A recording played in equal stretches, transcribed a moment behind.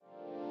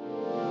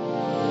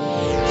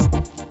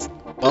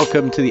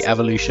Welcome to the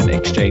Evolution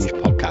Exchange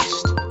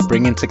podcast,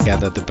 bringing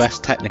together the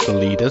best technical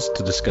leaders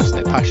to discuss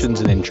their passions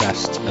and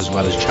interests, as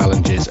well as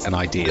challenges and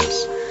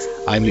ideas.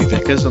 I'm Luke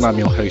Vickers and I'm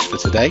your host for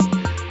today.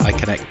 I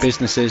connect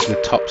businesses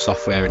with top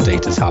software and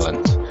data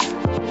talent.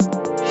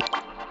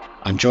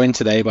 I'm joined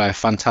today by a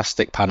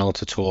fantastic panel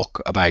to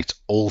talk about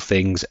all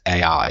things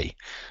AI.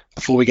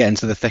 Before we get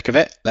into the thick of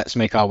it, let's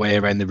make our way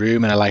around the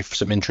room and allow for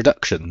some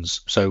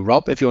introductions. So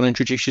Rob, if you want to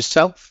introduce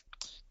yourself.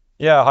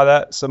 Yeah, hi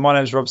there. So my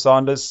name is Rob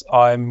Sanders.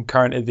 I'm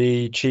currently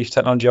the Chief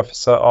Technology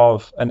Officer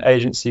of an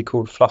agency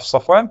called Fluff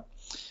Software.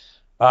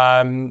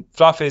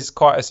 Fluff is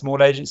quite a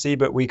small agency,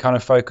 but we kind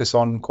of focus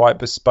on quite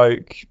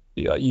bespoke,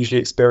 usually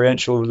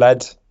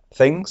experiential-led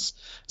things.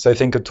 So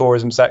think of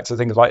tourism sector,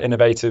 things like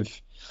innovative,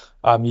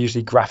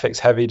 usually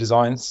graphics-heavy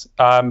designs.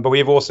 But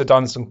we've also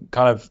done some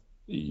kind of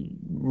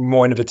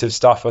more innovative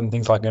stuff on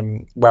things like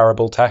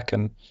wearable tech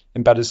and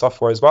embedded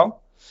software as well.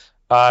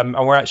 And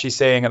we're actually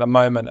seeing at the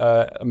moment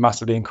a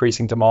massively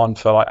increasing demand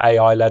for like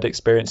AI-led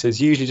experiences,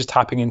 usually just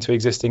tapping into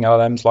existing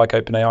LLMs like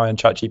OpenAI and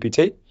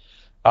ChatGPT,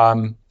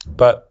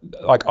 but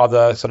like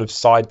other sort of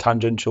side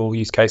tangential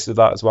use cases of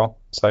that as well.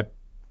 So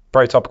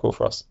very topical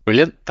for us.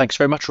 Brilliant. Thanks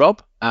very much,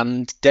 Rob.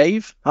 And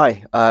Dave?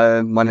 Hi,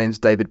 my name's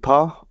David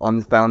Parr.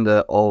 I'm the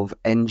founder of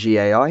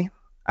Engi.ai.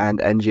 And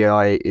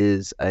Engi.ai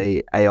is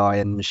a AI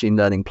and machine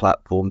learning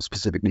platform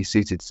specifically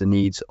suited to the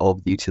needs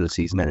of the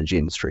utilities and energy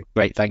industry.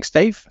 Great, thanks,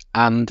 Dave.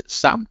 And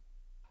Sam?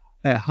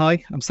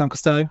 Hi, I'm Sam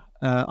Costelloe.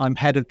 I'm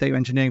head of data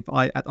engineering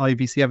at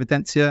IVC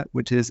Evidensia,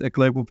 which is a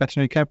global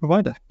veterinary care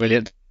provider.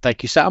 Brilliant.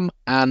 Thank you, Sam.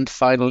 And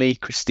finally,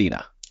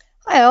 Krisztina.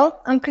 Hi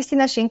all, I'm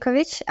Krisztina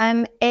Sinkovicz.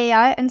 I'm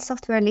AI and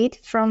software lead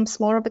from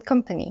Small Robot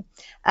Company.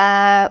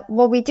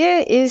 What we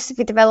do is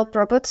we develop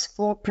robots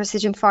for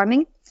precision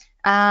farming,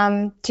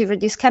 to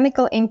reduce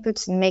chemical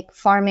inputs and make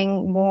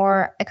farming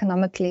more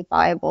economically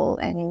viable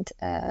and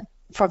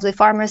for the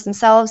farmers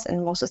themselves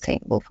and more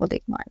sustainable for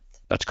the environment.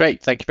 That's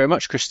great. Thank you very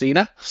much,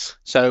 Krisztina.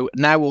 So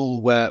now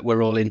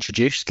we're all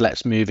introduced,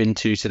 let's move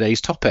into today's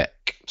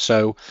topic.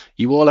 So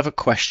you all have a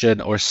question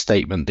or a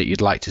statement that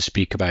you'd like to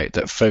speak about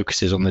that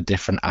focuses on the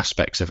different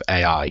aspects of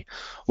AI.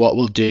 What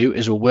we'll do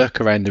is we'll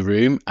work around the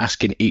room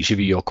asking each of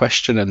you your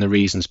question and the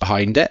reasons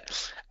behind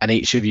it. And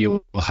each of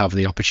you will have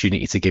the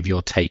opportunity to give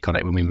your take on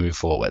it when we move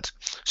forward.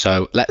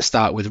 So let's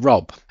start with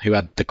Rob, who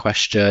had the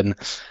question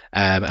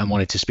and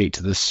wanted to speak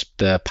to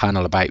the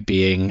panel about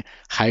being,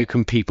 how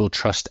can people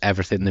trust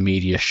everything the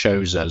media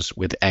shows us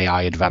with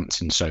AI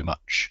advancing so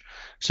much?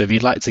 So if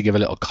you'd like to give a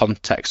little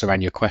context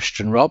around your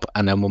question, Rob,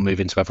 and then we'll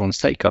move into everyone's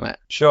take on it.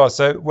 Sure.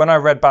 So when I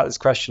read back this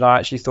question, I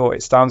actually thought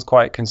it sounds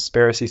quite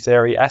conspiracy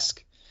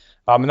theory-esque.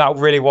 And that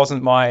really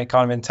wasn't my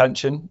kind of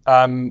intention.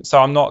 So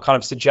I'm not kind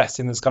of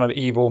suggesting there's kind of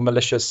evil,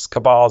 malicious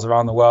cabals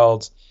around the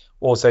world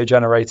also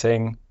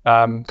generating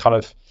kind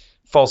of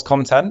false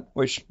content,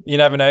 which you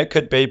never know, it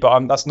could be,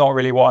 but that's not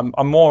really what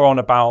I'm more on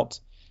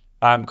about,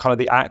 kind of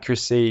the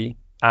accuracy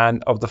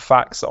and of the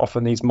facts that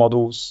often these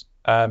models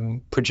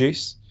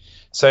produce.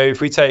 So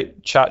if we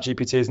take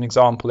ChatGPT as an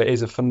example, it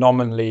is a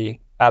phenomenally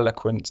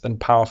eloquent and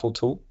powerful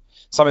tool,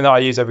 something that I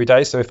use every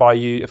day. So if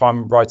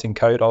I'm writing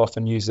code, I'll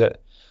often use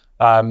it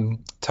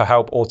to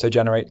help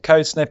auto-generate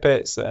code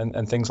snippets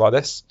and things like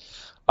this.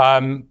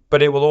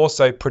 But it will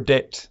also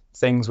predict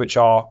things which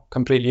are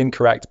completely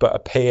incorrect but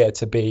appear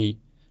to be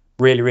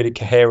really, really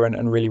coherent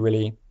and really,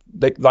 really,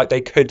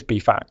 they could be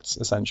facts,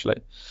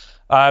 essentially.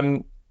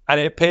 And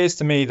it appears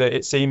to me that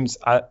it seems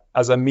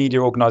as a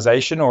media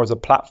organization or as a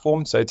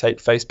platform, so take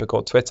Facebook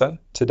or Twitter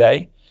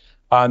today,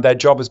 their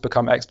job has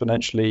become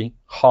exponentially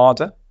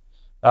harder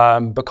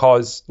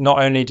because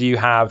not only do you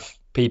have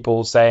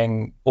people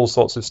saying all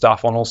sorts of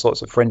stuff on all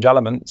sorts of fringe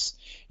elements,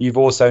 you've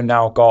also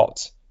now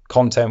got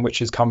content which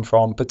has come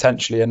from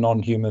potentially a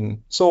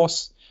non-human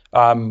source,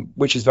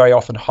 which is very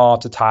often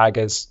hard to tag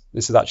as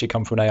this has actually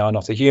come from an AI,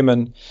 not a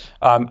human.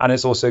 And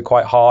it's also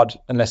quite hard,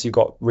 unless you've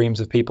got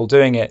reams of people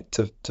doing it,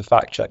 to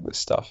fact check this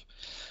stuff.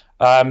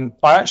 I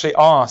actually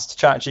asked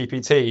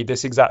ChatGPT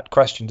this exact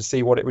question to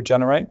see what it would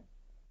generate.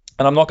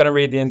 And I'm not going to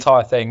read the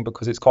entire thing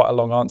because it's quite a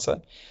long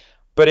answer.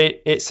 But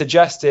it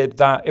suggested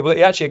that, it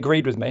actually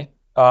agreed with me.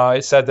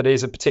 It said that it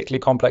is a particularly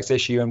complex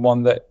issue and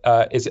one that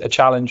is a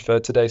challenge for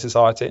today's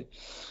society.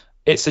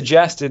 It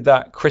suggested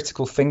that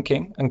critical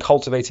thinking and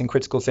cultivating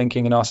critical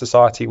thinking in our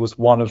society was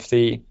one of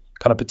the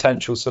kind of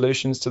potential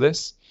solutions to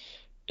this.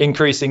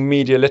 Increasing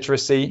media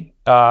literacy,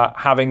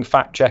 having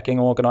fact-checking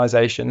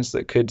organizations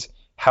that could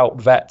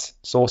help vet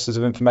sources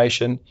of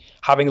information,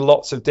 having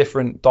lots of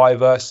different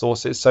diverse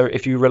sources. So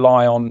if you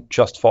rely on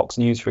just Fox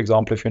News, for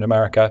example, if you're in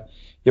America,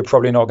 you're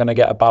probably not going to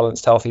get a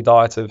balanced, healthy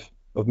diet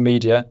of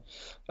media.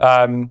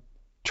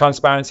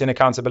 Transparency and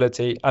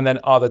accountability, and then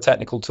other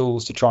technical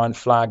tools to try and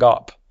flag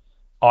up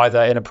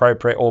either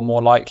inappropriate or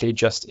more likely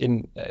just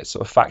in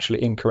sort of factually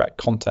incorrect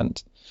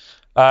content.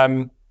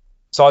 So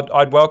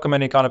I'd welcome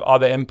any kind of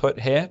other input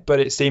here, but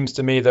it seems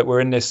to me that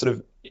we're in this sort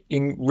of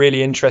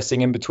really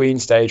interesting in-between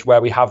stage where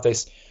we have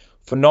this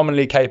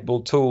phenomenally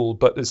capable tool,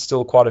 but there's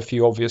still quite a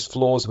few obvious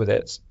flaws with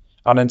it.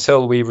 And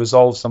until we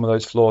resolve some of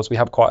those flaws, we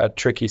have quite a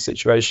tricky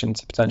situation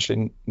to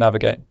potentially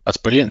navigate. That's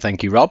brilliant.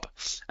 Thank you, Rob.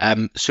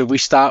 So we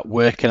start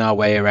working our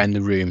way around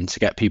the room to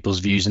get people's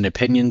views and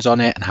opinions on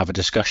it and have a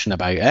discussion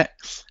about it.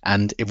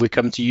 And if we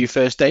come to you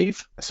first,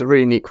 Dave? It's a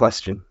really neat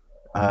question.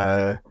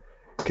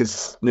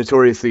 Because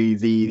notoriously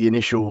the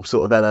initial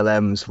sort of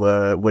LLMs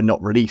were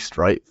not released,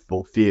 right,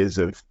 for fears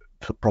of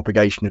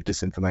propagation of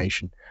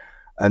disinformation.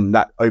 And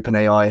that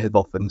OpenAI have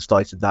often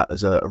cited that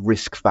as a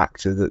risk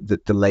factor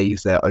that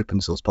delays their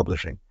open source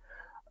publishing.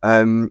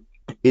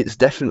 It's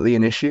definitely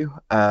an issue,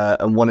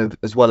 and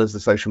as well as the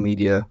social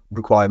media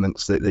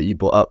requirements that you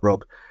brought up,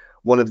 Rob,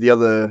 one of the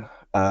other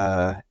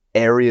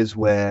areas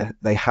where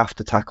they have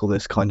to tackle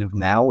this kind of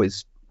now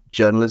is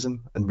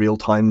journalism and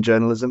real-time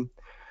journalism.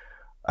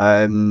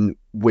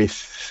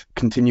 With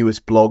continuous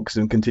blogs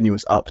and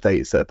continuous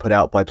updates that are put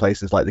out by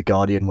places like The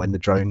Guardian when the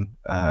drone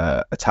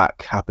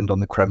attack happened on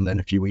the Kremlin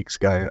a few weeks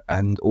ago,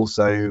 and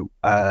also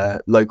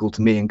local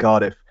to me in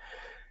Cardiff,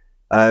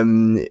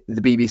 the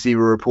BBC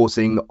were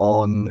reporting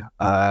on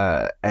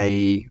a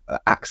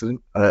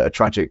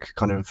tragic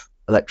kind of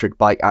electric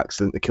bike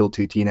accident that killed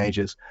 2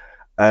 teenagers.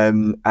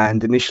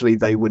 And initially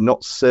they were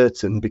not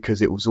certain,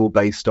 because it was all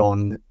based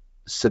on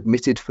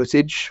submitted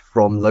footage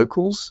from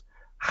locals,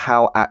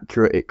 how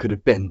accurate it could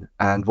have been.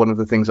 And one of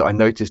the things that I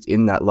noticed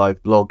in that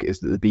live blog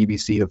is that the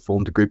BBC have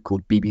formed a group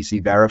called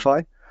BBC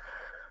Verify.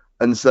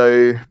 And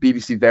so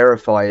BBC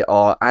Verify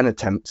are an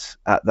attempt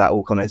at that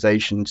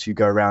organization to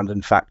go around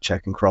and fact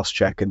check and cross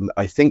check. And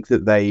I think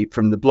that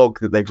from the blog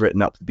that they've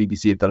written up, the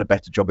BBC have done a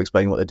better job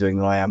explaining what they're doing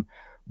than I am.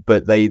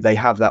 But they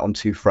have that on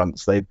 2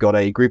 fronts. They've got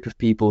a group of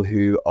people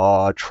who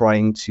are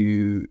trying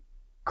to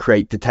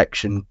create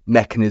detection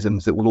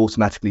mechanisms that will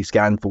automatically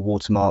scan for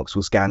watermarks,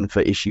 will scan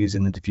for issues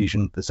in the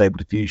diffusion, the stable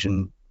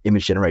diffusion,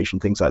 image generation,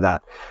 things like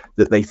that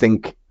they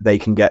think they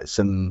can get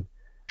some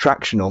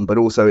traction on. But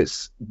also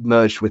it's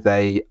merged with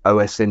a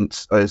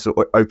OSINT,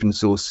 open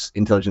source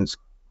intelligence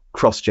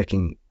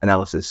cross-checking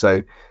analysis.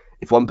 So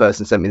if one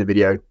person sent me the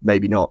video,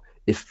 maybe not.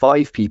 If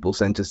 5 people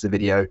sent us the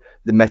video,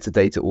 the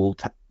metadata all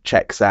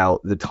checks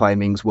out, the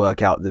timings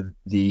work out,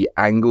 the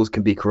angles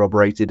can be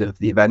corroborated of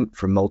the event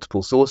from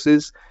multiple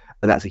sources.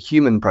 And that's a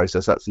human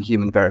process, that's a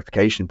human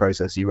verification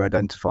process you're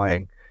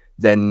identifying,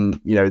 then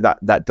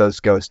that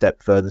does go a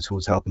step further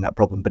towards helping that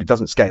problem, but it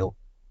doesn't scale.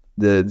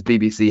 The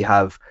BBC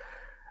have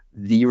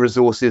the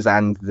resources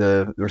and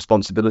the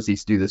responsibility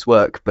to do this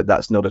work, but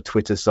that's not a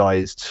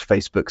Twitter-sized,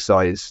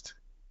 Facebook-sized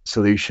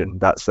solution.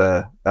 That's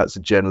a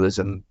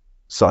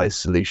journalism-sized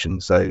solution.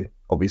 So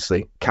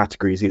obviously,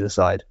 categories either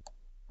side.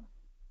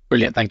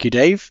 Brilliant, thank you,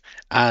 Dave.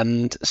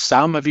 And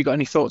Sam, have you got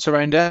any thoughts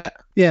around it?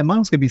 Yeah,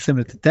 mine's going to be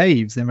similar to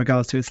Dave's in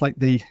regards to it's like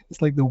the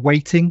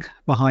weighting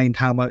behind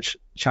how much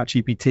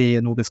ChatGPT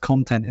and all this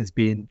content is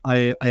being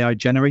AI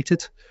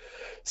generated.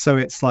 So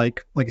it's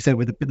like you said,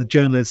 with the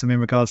journalism in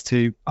regards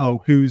to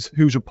who's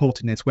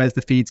reporting this, where's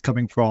the feeds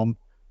coming from,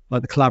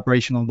 like the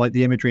collaboration on like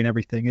the imagery and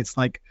everything. It's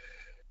like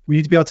we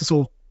need to be able to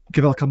sort of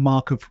give like a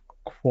mark of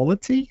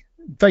quality.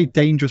 Very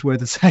dangerous word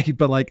to say,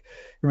 but like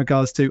in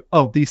regards to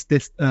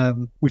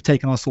we've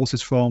taken our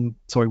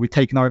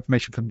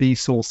information from these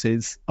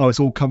sources. It's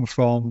all come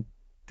from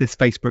this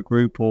Facebook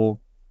group or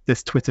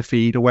this Twitter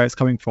feed, or where it's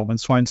coming from,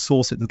 and try and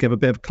source it and give a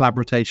bit of a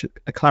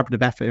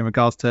collaborative effort in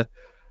regards to,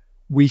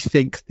 we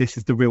think this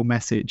is the real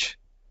message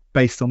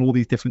based on all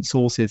these different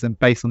sources, and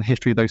based on the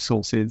history of those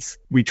sources,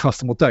 we trust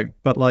them or don't.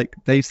 But like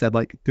Dave said,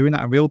 like doing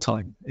that in real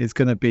time is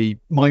going to be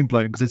mind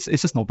blowing, because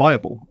it's just not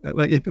viable.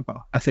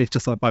 I say it's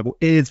just not viable.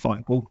 It is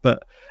viable,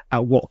 but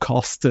at what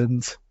cost?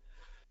 And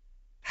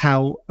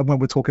when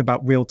we're talking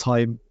about real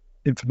time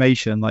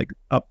information, like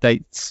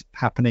updates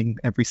happening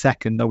every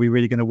second, are we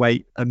really going to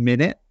wait a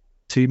minute,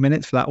 2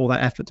 minutes for all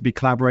that effort to be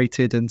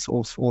collaborated and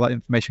sort of all that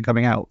information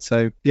coming out?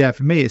 So yeah,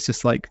 for me, it's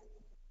just like,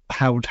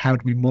 how do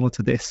we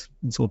monitor this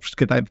and sort of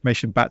get that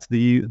information back to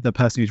the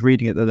person who's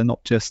reading it, that they're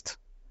not just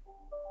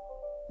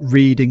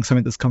reading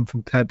something that's come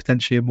from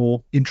potentially a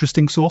more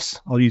interesting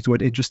source. I'll use the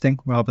word interesting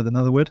rather than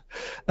another word.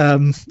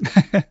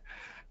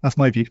 That's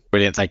my view.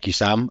 Brilliant, thank you,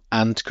 Sam.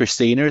 And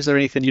Krisztina, is there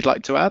anything you'd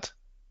like to add?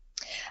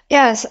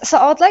 Yes, so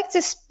I would like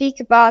to speak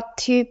about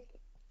 2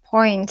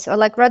 points, or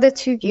like rather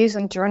 2 views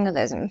on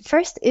journalism.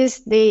 First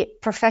is the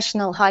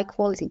professional high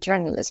quality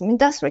journalism. It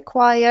does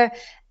require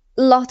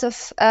a lot of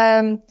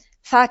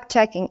fact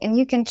checking, and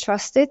you can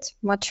trust it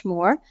much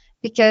more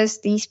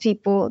because these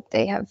people,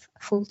 they have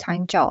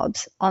full-time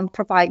jobs on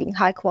providing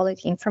high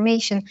quality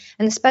information,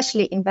 and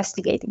especially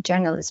investigative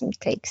journalism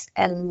takes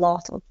a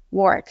lot of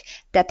work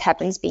that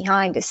happens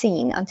behind the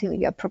scene until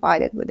you are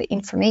provided with the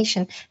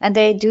information, and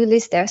they do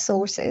list their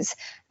sources,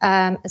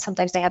 and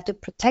sometimes they have to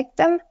protect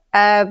them,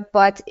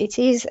 but it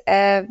is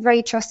a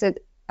very trusted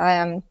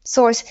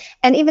source,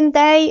 and even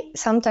they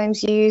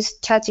sometimes use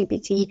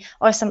ChatGPT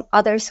or some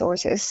other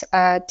sources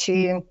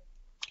to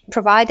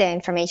provide their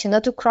information,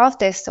 or to craft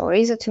their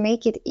stories, or to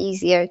make it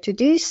easier to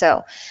do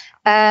so.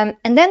 And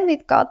then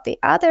we've got the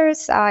other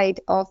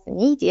side of the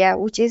media,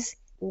 which is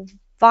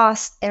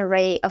vast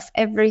array of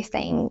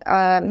everything.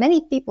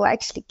 Many people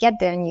actually get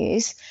their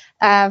news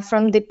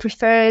from the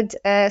preferred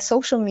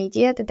social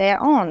media that they are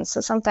on.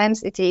 So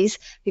sometimes it is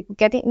people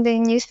getting the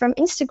news from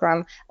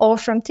Instagram or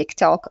from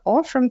TikTok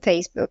or from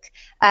Facebook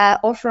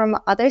or from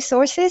other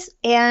sources.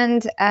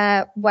 And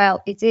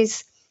well, it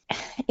is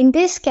in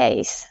this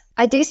case,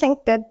 I do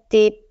think that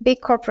the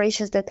big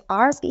corporations that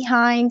are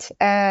behind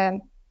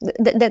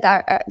that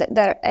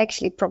are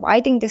actually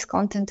providing this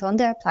content on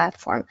their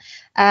platform,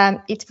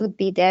 it would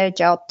be their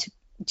job to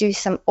do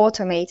some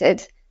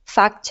automated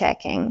fact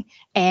checking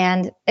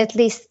and at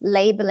least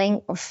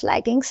labeling or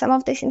flagging some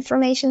of this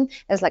information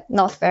as like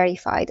not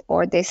verified,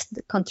 or this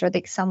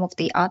contradicts some of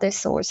the other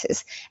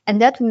sources.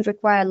 And that will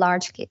require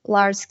large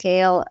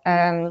scale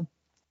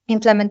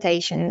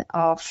implementation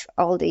of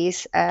all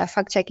these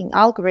fact checking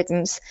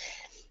algorithms.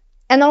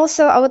 And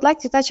also, I would like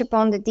to touch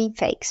upon the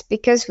deepfakes,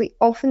 because we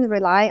often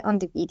rely on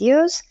the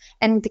videos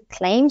and the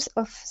claims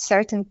of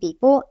certain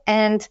people.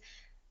 And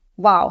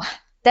wow,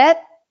 that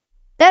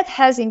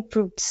has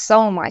improved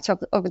so much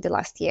over the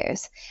last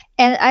years.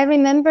 And I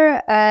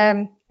remember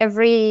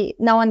every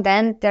now and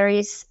then there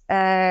is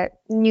a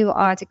new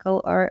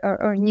article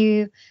or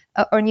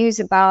news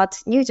about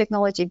new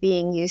technology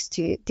being used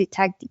to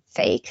detect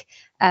deepfake.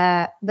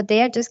 But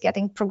they are just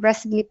getting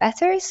progressively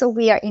better. So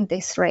we are in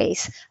this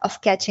race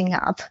of catching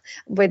up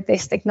with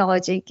this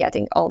technology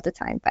getting all the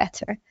time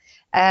better.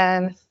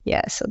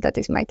 Yeah, so that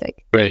is my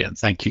take. Brilliant.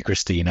 Thank you,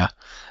 Krisztina.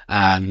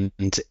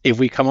 And if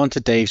we come on to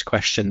Dave's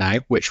question now,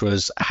 which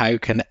was how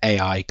can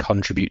AI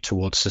contribute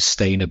towards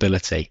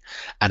sustainability?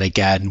 And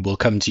again, we'll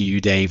come to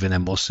you, Dave, and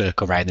then we'll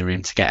circle around the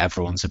room to get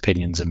everyone's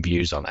opinions and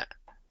views on it.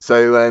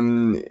 So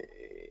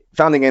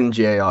founding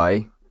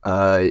Engi.ai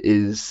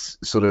is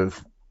sort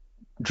of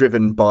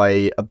driven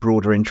by a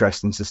broader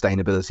interest in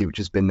sustainability, which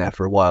has been there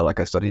for a while. Like,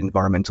 I studied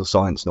environmental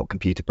science, not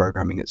computer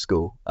programming at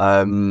school.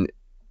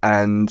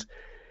 And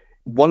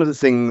one of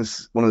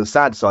the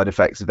sad side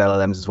effects of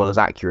LLMs, as well as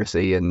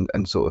accuracy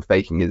and sort of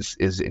faking,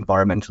 is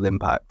environmental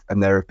impact.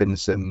 And there have been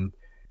some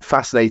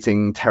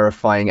fascinating,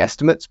 terrifying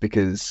estimates,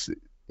 because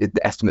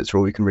the estimates are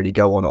all we can really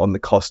go on the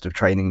cost of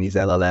training these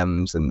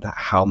LLMs and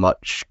how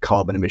much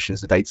carbon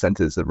emissions the data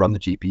centers that run the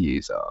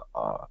GPUs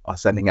are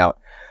sending out.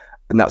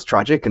 And that's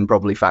tragic and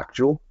probably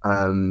factual,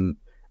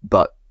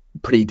 but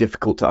pretty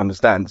difficult to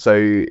understand.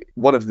 So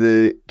one of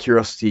the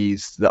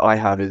curiosities that I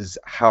have is,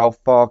 how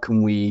far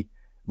can we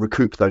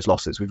recoup those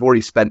losses? We've already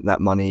spent that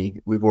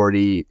money. We've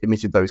already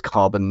emitted those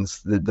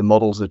carbons. The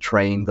models are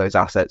trained. Those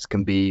assets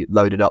can be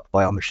loaded up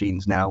by our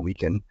machines now. We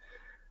can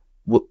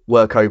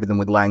work over them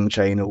with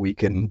LangChain, or we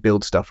can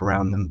build stuff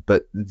around them.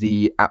 But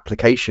the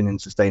application in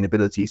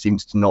sustainability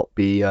seems to not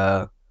be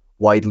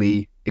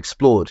widely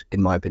explored,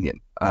 in my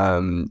opinion.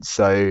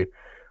 So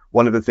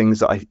one of the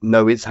things that I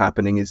know is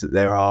happening is that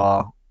there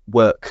are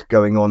work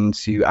going on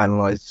to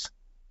analyze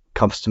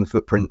carbon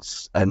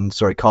footprints.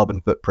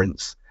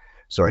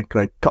 Sorry,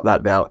 can I cut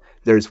that out?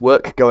 There's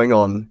work going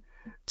on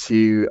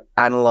to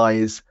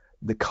analyze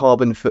the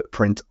carbon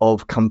footprint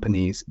of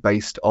companies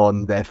based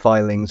on their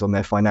filings, on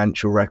their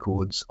financial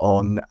records,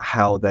 on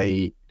how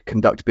they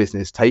conduct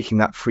business, taking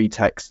that free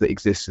text that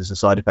exists as a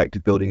side effect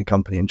of building a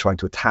company and trying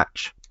to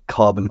attach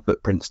carbon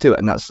footprints to it.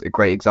 And that's a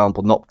great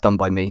example, not done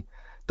by me,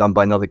 done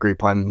by another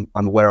group I'm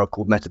aware of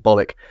called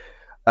Metabolic.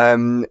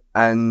 And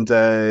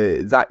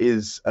that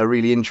is a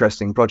really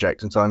interesting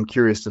project. And so I'm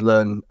curious to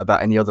learn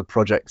about any other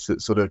projects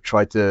that sort of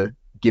try to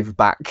give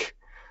back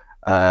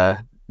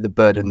the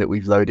burden that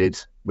we've loaded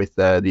with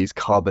these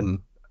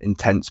carbon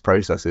intense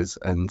processes,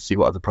 and see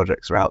what other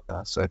projects are out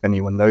there. So if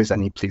anyone knows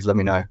any, please let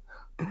me know.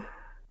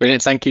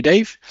 Brilliant. Thank you,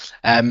 Dave.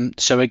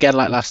 So again,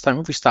 like last time,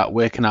 if we start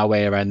working our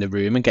way around the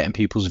room and getting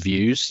people's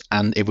views,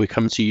 and if we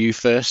come to you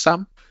first,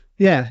 Sam.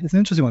 Yeah, it's an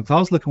interesting one. So I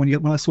was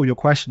looking, when I saw your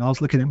question, I was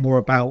looking at more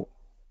about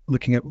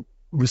looking at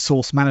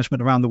resource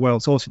management around the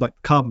world. So also like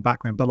carbon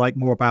background, but like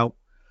more about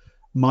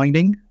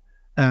mining,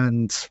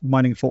 and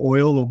mining for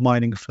oil or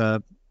mining for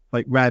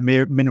like rare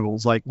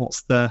minerals. Like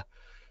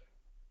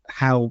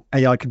how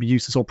AI can be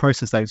used to sort of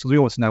process those. So we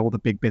always know all the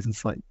big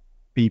business like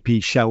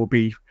BP, Shell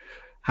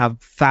have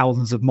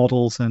thousands of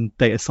models and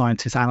data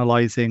scientists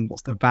analyzing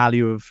what's the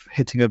value of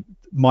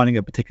mining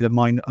a particular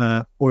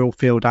oil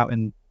field out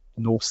in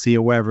the North Sea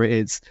or wherever it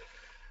is.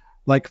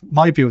 Like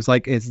my view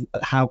is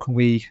how can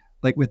we,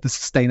 like with the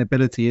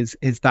sustainability,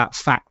 is that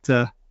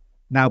factor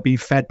now being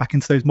fed back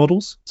into those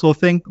models sort of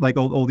thing? Like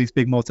all these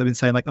big models have been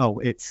saying like,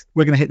 oh,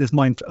 we're going to hit this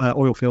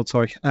oil field,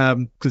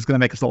 because it's going to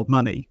make us a lot of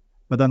money.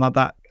 But then like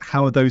that,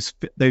 how are those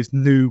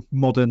new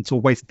modern sort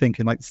of ways of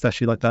thinking, like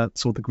especially like that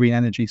sort of the green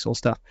energy sort of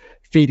stuff,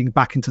 feeding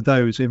back into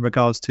those in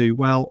regards to,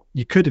 well,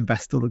 you could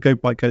invest or go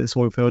to this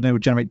oil field and it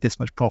would generate this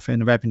much profit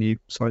and revenue.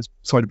 Sorry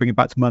to bring it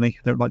back to money.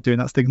 I don't like doing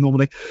that thing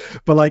normally.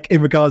 But like in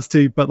regards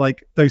to,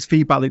 like those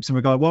feedback loops in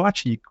regard, well,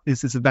 actually,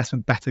 is this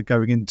investment better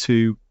going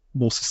into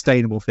more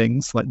sustainable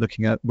things, like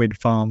looking at wind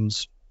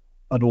farms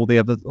and all the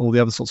other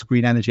sorts of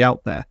green energy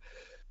out there,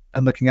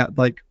 and looking at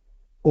like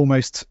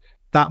almost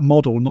that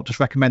model, not just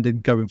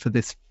recommending going for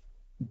this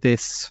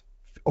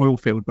oil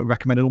field, but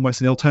recommended almost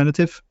an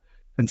alternative.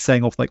 and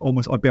saying off like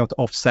almost I'd be able to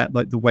offset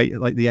like the weight,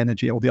 like the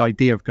energy or the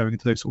idea of going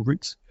into those sort of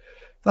routes.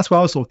 That's what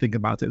I was sort of thinking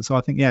about it. So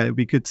I think, yeah, it'd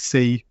be good to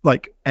see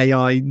like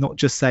AI not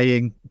just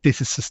saying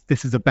this is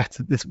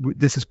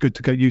good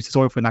to go use this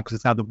oil for now because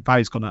it's how the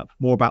value's gone up.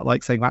 More about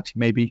like saying, well,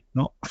 actually maybe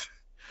not,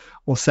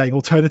 or saying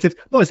alternatives.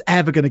 Not it's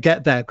ever going to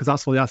get there because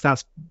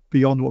that's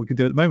beyond what we can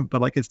do at the moment.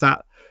 But like it's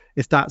that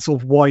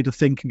sort of wider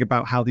thinking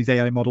about how these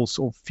AI models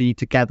sort of feed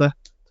together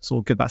to sort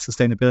of get that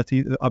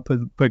sustainability,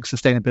 putting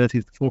sustainability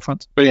at the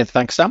forefront. Brilliant,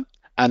 thanks, Sam.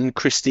 And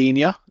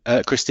Krisztina,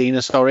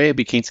 I'd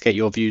be keen to get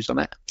your views on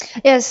it.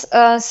 Yes,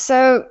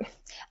 so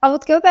I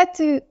would go back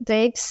to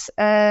Dave's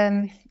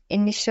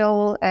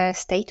initial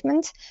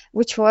statement,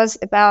 which was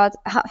about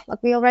how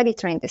we already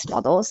trained these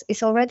models.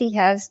 It already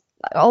has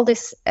all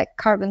this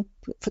carbon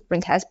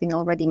footprint has been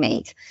already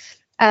made.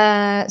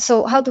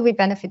 So how do we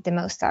benefit the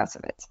most out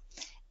of it?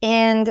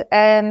 And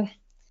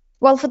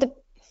well,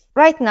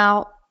 right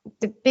now,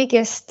 the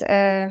biggest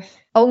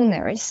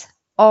owners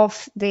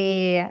of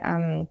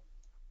the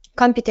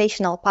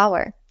computational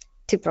power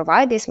to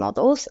provide these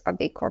models are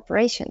big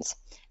corporations.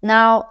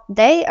 Now,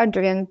 they are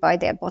driven by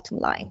their bottom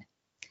line.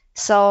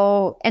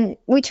 So, and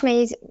which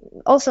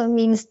also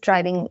means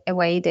driving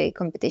away the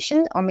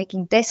competition or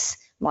making these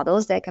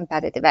models their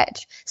competitive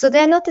edge. So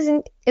they're not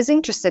as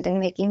interested in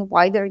making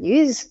wider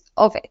use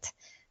of it.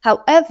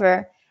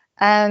 However,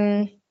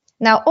 now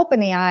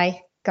OpenAI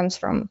comes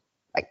from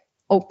like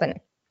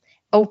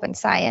open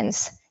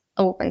science,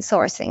 open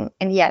sourcing,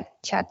 and yet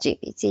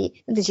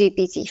ChatGPT, the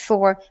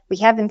GPT-4, we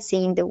haven't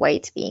seen the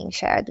weight being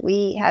shared.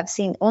 We have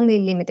seen only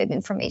limited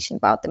information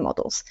about the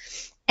models.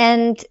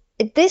 And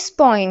at this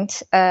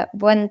point,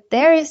 when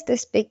there is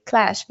this big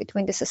clash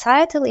between the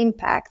societal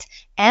impact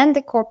and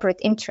the corporate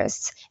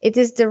interests, it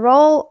is the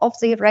role of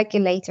the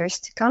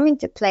regulators to come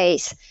into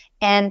place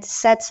and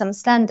set some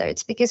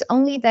standards, because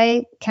only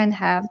they can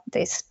have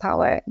this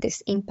power,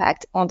 this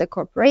impact on the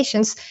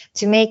corporations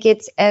to make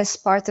it as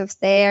part of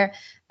their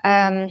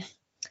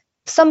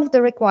some of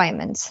the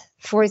requirements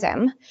for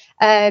them,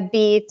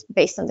 be it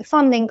based on the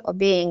funding or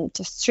being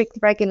just strict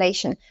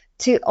regulation,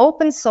 to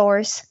open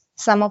source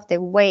some of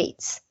the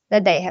weights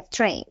that they have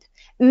trained.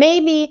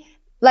 Maybe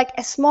like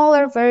a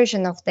smaller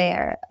version of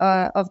their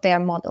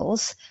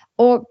models,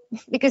 or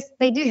because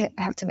they do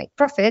have to make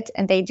profit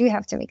and they do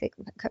have to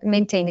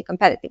maintain a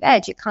competitive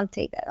edge. You can't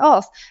take that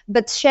off,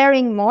 but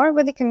sharing more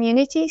with the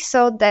community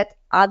so that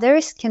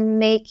others can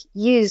make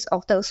use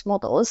of those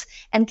models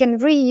and can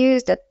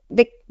reuse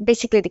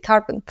basically the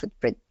carbon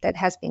footprint that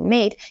has been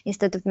made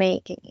instead of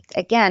making it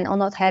again, or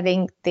not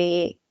having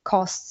the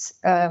costs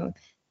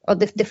or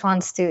the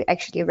funds to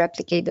actually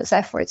replicate those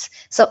efforts.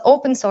 So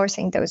open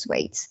sourcing those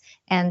weights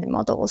and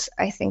models,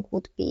 I think,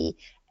 would be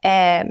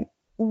a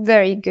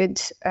very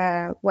good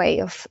way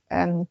of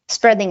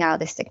spreading out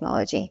this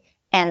technology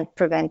and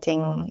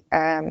preventing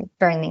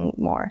burning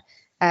more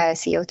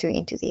CO2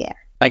 into the air.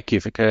 Thank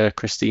you,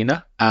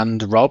 Krisztina.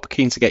 And Rob,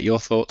 keen to get your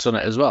thoughts on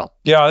it as well.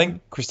 Yeah, I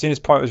think Christina's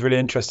point was really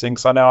interesting,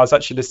 because I know I was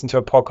actually listening to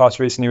a podcast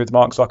recently with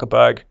Mark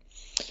Zuckerberg,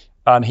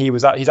 and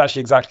he's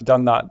actually exactly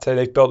done that. So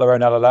they've built their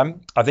own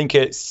LLM. I think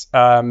it's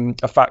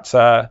a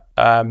factor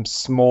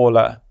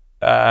smaller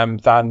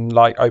than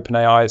like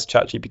OpenAI's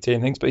ChatGPT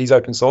and things, but he's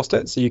open sourced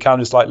it, so you can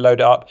just like load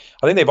it up.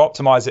 I think they've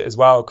optimized it as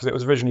well, because it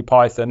was originally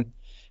Python,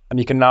 and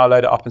you can now load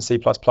it up in C++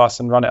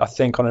 and run it, I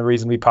think, on a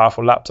reasonably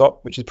powerful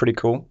laptop, which is pretty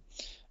cool.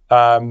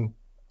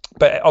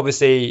 But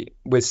obviously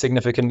with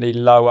significantly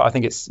lower, I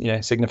think it's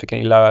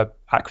significantly lower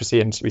accuracy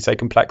and, we say,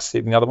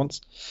 complexity than the other ones.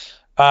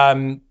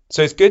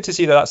 So it's good to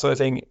see that sort of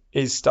thing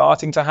is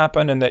starting to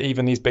happen, and that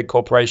even these big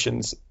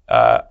corporations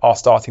are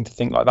starting to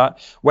think like that.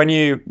 When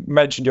you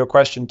mentioned your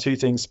question, two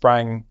things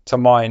sprang to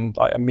mind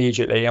like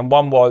immediately, and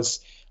one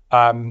was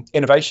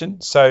innovation.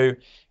 So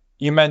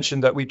you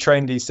mentioned that we've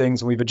trained these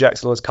things and we've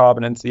ejected all this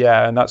carbon into the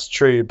air, and that's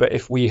true. But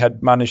if we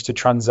had managed to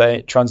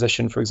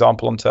transition, for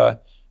example, onto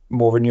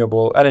more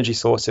renewable energy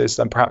sources,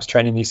 then perhaps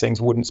training these things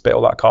wouldn't spit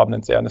all that carbon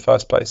into the air in the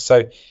first place.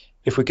 So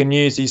if we can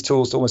use these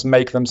tools to almost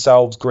make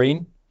themselves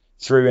green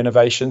through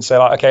innovation, so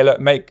like, okay, look,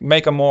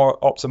 make a more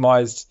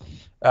optimized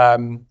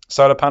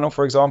solar panel,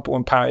 for example,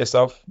 and power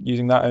yourself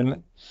using that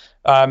only.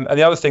 And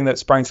the other thing that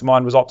sprang to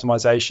mind was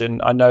optimization.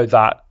 I know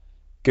that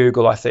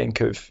Google, I think,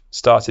 have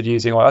started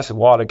using, well, that's a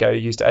while ago,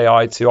 used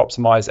AI to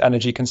optimize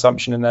energy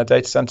consumption in their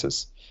data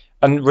centers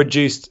and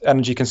reduced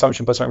energy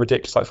consumption by something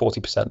ridiculous like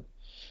 40%.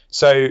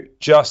 So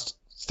just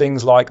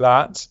things like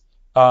that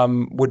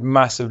would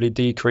massively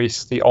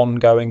decrease the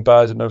ongoing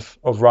burden of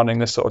running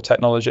this sort of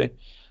technology.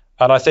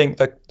 And I think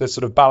that the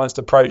sort of balanced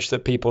approach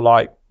that people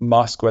like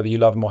Musk, whether you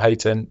love him or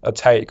hate him,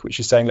 take,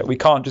 which is saying that we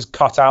can't just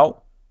cut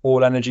out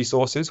all energy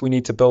sources, we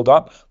need to build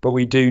up, but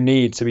we do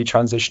need to be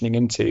transitioning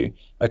into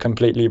a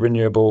completely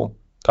renewable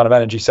kind of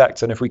energy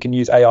sector. And if we can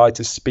use AI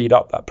to speed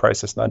up that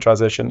process and that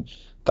transition,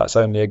 that's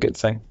only a good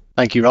thing.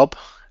 Thank you, Rob.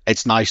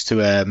 it's nice to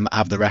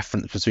have the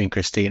reference between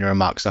Krisztina and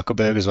Mark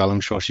Zuckerberg as well. I'm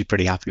sure she's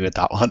pretty happy with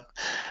that one.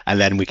 And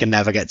then we can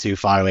never get too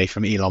far away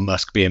from Elon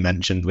Musk being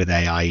mentioned with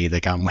AI either,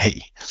 can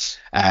we?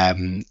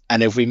 And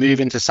if we move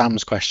into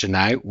Sam's question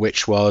now,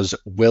 which was,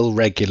 will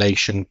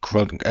regulation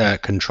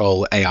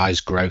control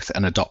AI's growth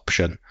and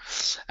adoption?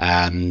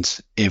 And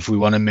if we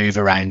want to move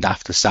around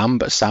after Sam,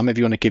 but Sam, if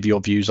you want to give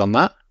your views on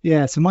that.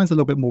 Yeah, so mine's a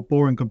little bit more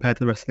boring compared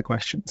to the rest of the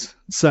questions.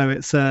 So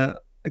it's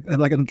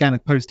like, again,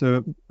 opposed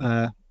to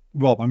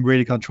Rob, I'm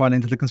really kind of trying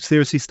into the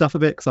conspiracy stuff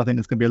of it, because I think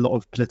there's going to be a lot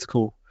of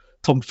political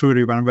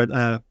tomfoolery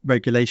around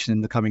regulation in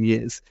the coming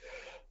years.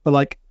 But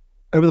like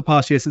over the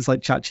past year, since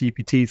like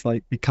ChatGPT's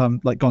like become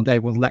like gone to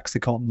everyone's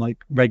lexicon, like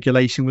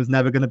regulation was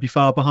never going to be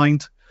far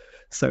behind.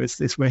 So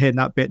it's we're hitting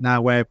that bit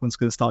now where everyone's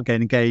going to start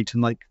getting engaged.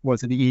 And like, what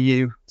is it, the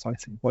EU? Sorry,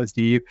 what is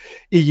the EU?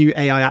 EU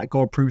AI Act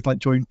got approved like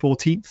June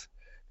 14th.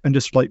 And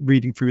just like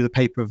reading through the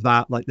paper of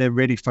that, like they're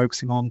really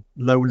focusing on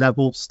low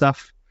level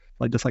stuff,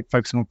 like just like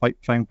focusing on like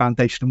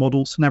foundational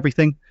models and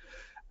everything,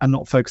 and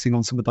not focusing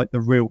on some of like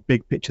the real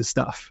big picture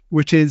stuff,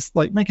 which is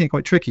like making it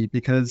quite tricky,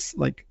 because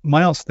like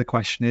my answer to the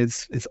question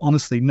is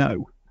honestly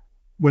no,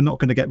 we're not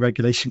going to get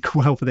regulation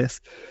well for this,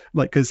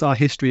 like, because our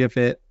history of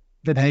it,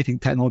 if anything,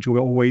 technology, we're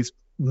always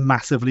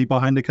massively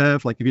behind the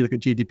curve. Like if you look at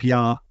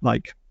GDPR,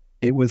 like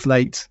it was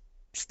late,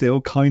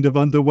 still kind of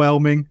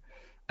underwhelming,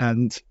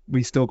 and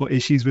we still got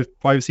issues with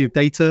privacy of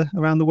data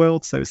around the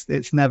world. So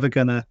it's never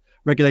gonna,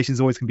 regulation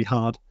is always gonna be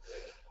hard.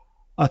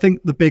 I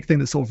think the big thing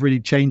that's sort of really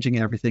changing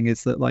everything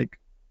is that like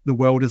the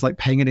world is like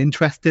paying an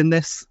interest in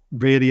this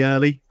really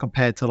early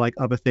compared to like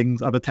other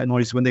things, other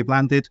technologies when they've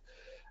landed.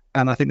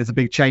 And I think there's a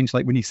big change,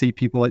 like when you see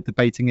people like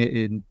debating it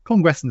in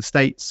Congress in the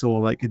States or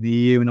like in the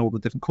EU and all the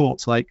different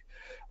courts, like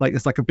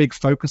there's like a big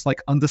focus,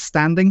 like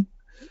understanding.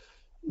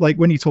 Like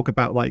when you talk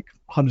about like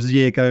 100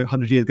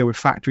 years ago with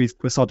factories,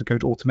 we started to go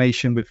to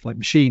automation with like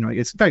machine, right?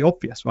 It's very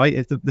obvious, right?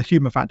 If the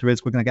human factor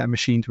is we're going to get a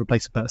machine to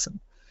replace a person.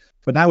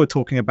 But now we're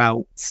talking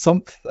about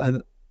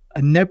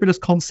a nebulous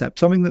concept,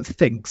 something that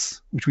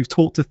thinks, which we've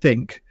taught to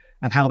think,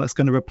 and how that's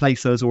going to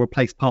replace us or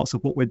replace parts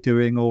of what we're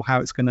doing, or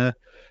how it's going to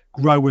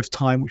grow with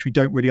time, which we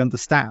don't really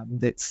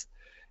understand.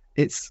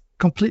 It's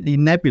completely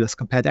nebulous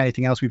compared to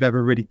anything else we've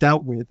ever really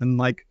dealt with. And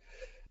like,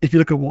 if you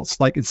look at what's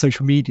like in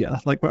social media,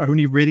 like we're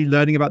only really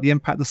learning about the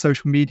impact of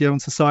social media on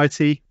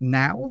society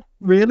now,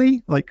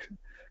 really, like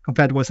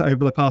compared to what's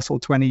over the past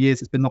sort of 20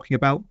 years it's been knocking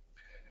about.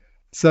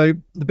 So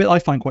the bit I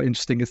find quite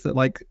interesting is that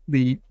like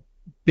the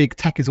big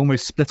tech is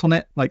almost split on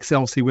it. Like, so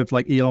obviously with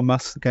like Elon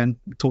Musk, again,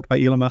 we talked about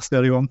Elon Musk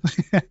earlier on.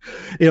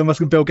 Elon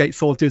Musk and Bill Gates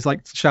sort of do is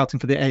like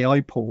shouting for the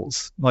AI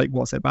pause, like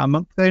what's it, about a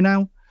month ago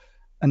now?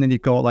 And then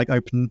you've got like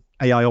Open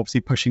AI obviously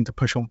pushing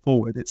on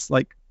forward. It's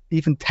like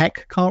even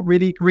tech can't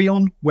really agree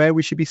on where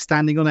we should be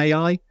standing on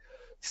AI.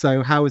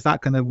 So how is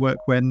that going to work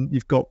when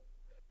you've got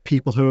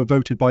people who are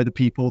voted by the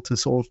people to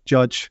sort of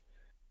judge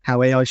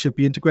how AI should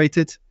be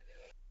integrated?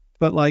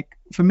 But like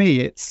for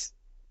me,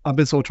 I've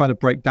been sort of trying to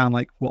break down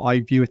like what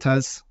I view it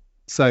as.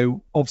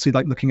 So obviously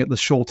like looking at the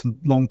short and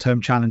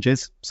long-term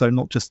challenges. So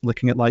not just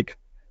looking at like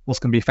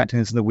what's going to be affecting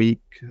us in a week,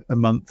 a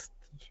month,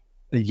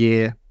 a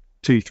year,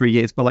 2-3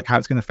 years, but like how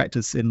it's going to affect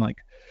us in like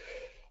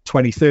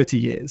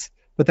 20-30 years.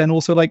 But then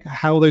also like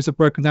how those are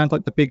broken down to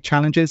like the big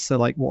challenges. So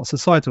like what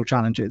societal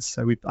challenges.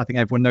 So I think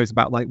everyone knows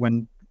about like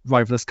when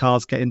driverless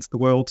cars get into the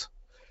world,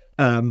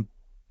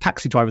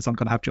 taxi drivers aren't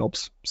going to have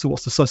jobs. So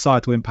what's the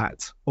societal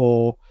impact?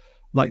 Or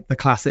like the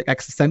classic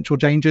existential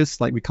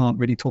changes, like we can't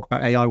really talk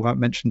about AI without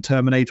mentioning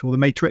Terminator or the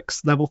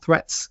Matrix level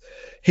threats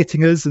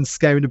hitting us and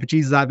scaring the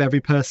bejesus out of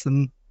every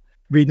person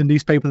reading the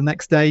newspaper the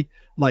next day.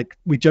 Like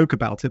we joke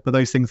about it, but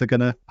those things are going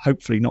to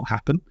hopefully not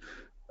happen.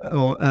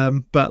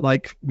 But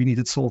like we need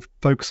to sort of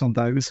focus on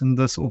those. And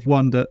the sort of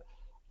one that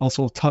I'll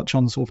sort of touch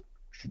on sort of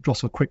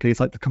just quickly is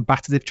like the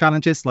combative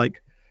challenges,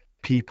 like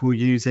people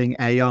using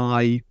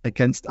AI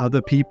against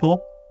other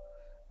people.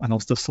 And I'll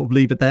just sort of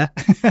leave it there.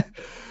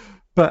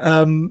 But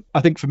I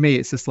think for me,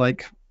 it's just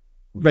like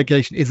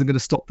regulation isn't going to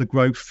stop the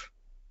growth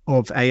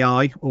of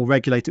AI or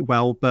regulate it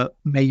well, but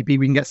maybe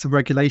we can get some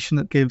regulation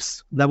that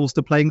gives levels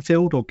the playing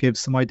field or gives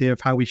some idea of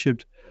how we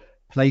should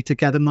play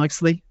together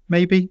nicely.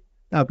 Maybe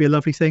that would be a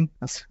lovely thing.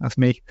 That's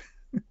me.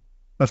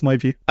 That's my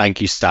view.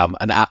 Thank you, Sam.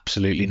 And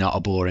absolutely not a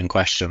boring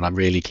question. I'm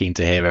really keen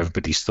to hear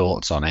everybody's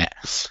thoughts on it.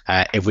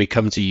 If we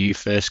come to you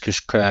first,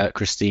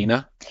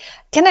 Krisztina.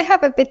 Can I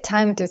have a bit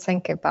time to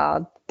think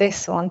about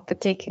this one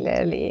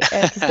particularly?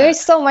 Because there's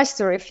so much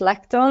to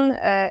reflect on,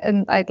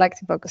 and I'd like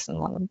to focus on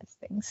one of these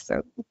things.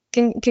 So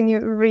can you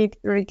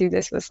redo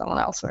this with someone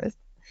else first?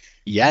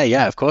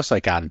 Yeah, of course I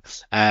can.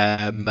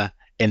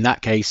 In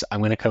that case, I'm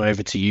going to come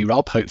over to you,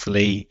 Rob.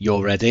 Hopefully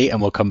you're ready,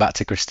 and we'll come back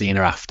to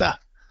Krisztina after.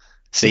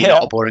 See,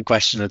 not a boring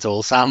question at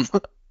all, Sam.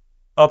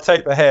 I'll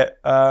take the hit.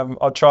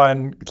 I'll try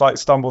and like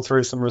stumble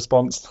through some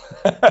response.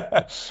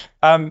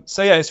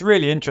 So yeah, it's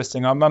really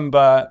interesting. I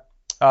remember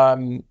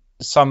one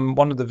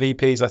of the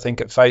VPs, I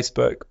think, at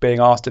Facebook being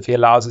asked if he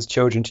allows his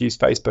children to use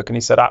Facebook, and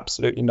he said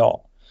absolutely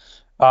not.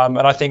 And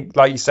I think,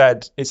 like you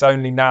said, it's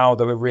only now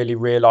that we're really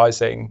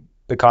realizing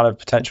the kind of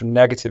potential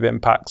negative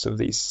impacts of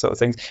these sort of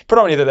things.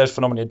 Predominantly that they're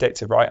phenomenally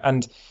addictive, right?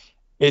 And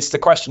it's the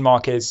question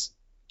mark is,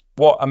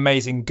 what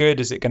amazing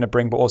good is it going to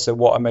bring, but also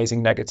what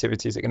amazing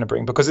negativity is it going to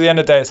bring? Because at the end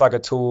of the day, it's like a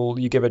tool.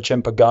 You give a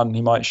chimp a gun,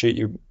 he might shoot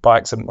you by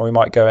accident, or he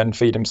might go and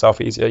feed himself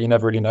easier. You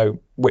never really know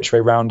which way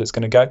round it's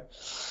going to go.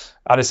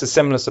 And it's a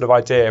similar sort of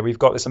idea. We've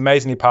got this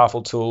amazingly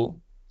powerful tool.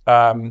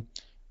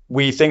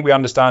 We think we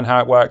understand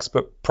how it works,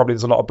 but probably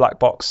there's a lot of black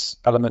box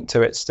element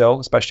to it still,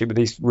 especially with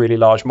these really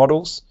large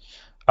models.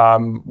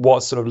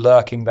 What's sort of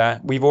lurking there?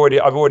 I've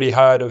already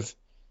heard of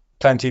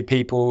plenty of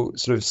people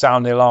sort of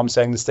sound the alarm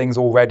saying this thing's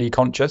already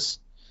conscious.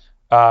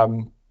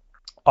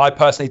 I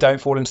personally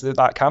don't fall into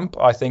that camp.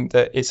 I think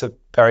that it's a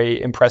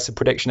very impressive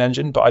prediction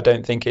engine, but I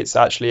don't think it's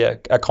actually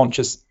a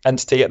conscious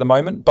entity at the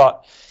moment.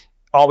 But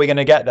are we going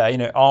to get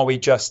there? Are we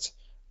just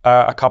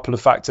a couple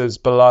of factors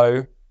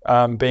below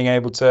being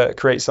able to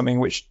create something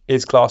which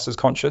is classed as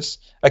conscious?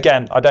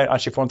 Again, I don't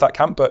actually fall into that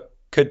camp, but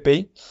could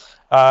be.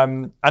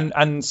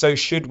 And so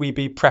should we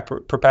be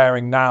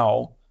preparing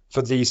now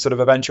for these sort of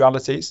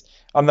eventualities?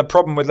 And the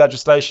problem with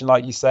legislation,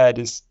 like you said,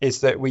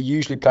 is that we're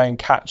usually playing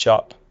catch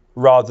up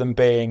rather than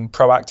being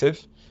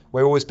proactive.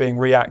 We're always being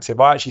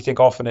reactive. I actually think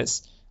often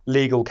it's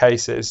legal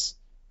cases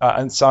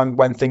and some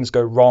when things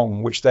go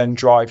wrong, which then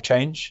drive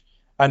change.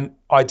 And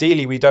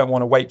ideally, we don't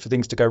want to wait for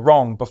things to go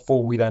wrong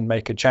before we then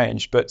make a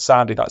change. But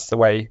sadly, that's the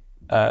way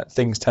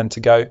things tend to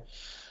go.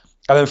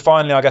 And then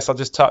finally, I guess I'll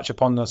just touch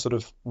upon the sort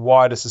of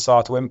wider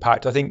societal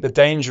impact. I think the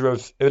danger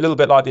of, a little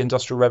bit like the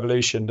Industrial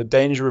Revolution, the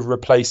danger of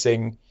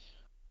replacing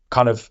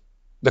kind of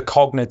the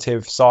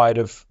cognitive side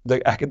of the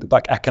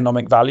like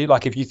economic value.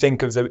 Like if you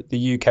think of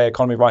the UK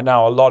economy right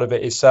now, a lot of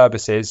it is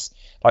services,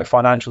 like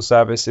financial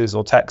services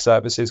or tech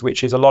services,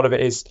 which is a lot of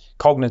it is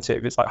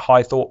cognitive. It's like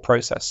high thought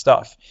process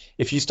stuff.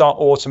 If you start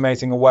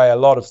automating away a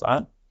lot of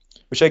that,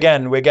 which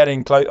again, we're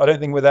getting close. I don't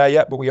think we're there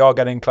yet, but we are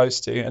getting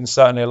close to. And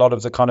certainly a lot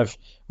of the kind of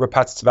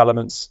repetitive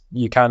elements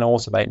you can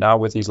automate now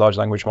with these large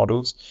language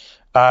models.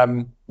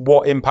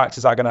 What impact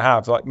is that going to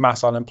have? Like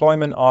mass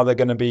unemployment? Are there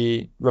going to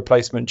be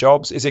replacement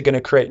jobs? Is it going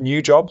to create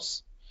new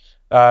jobs?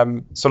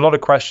 So a lot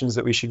of questions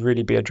that we should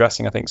really be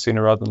addressing, I think,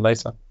 sooner rather than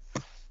later.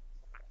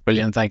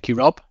 Brilliant. Thank you,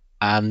 Rob.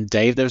 And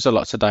Dave, there's a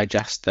lot to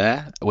digest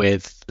there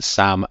with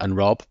Sam and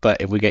Rob,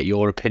 but if we get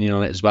your opinion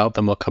on it as well,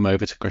 then we'll come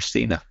over to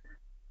Krisztina.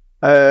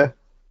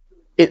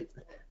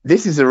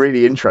 This is a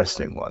really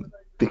interesting one,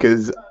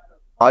 because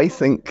I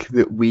think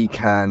that we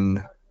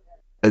can,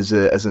 as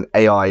an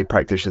AI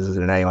practitioner, as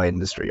an AI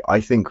industry, I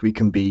think we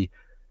can be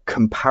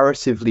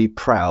comparatively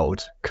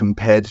proud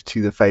compared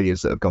to the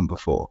failures that have gone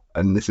before.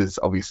 And this is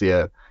obviously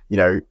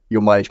your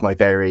mileage might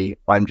vary.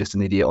 I'm just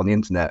an idiot on the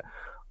internet.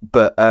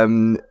 But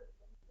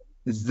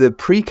the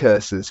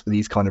precursors for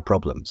these kind of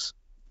problems,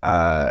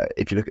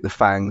 if you look at the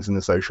FANGs and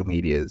the social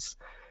medias,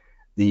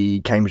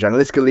 the Cambridge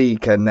Analytica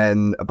leak, and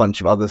then a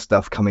bunch of other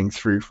stuff coming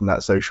through from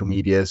that social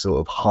media sort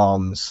of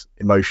harms,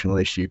 emotional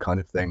issue kind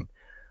of thing.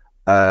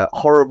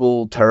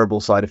 Horrible,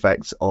 terrible side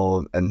effects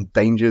of and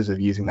dangers of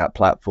using that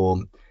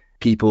platform.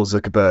 People,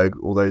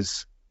 Zuckerberg, all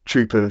those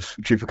troop of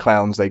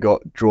clowns, they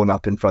got drawn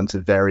up in front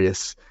of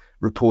various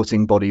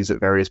reporting bodies at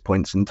various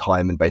points in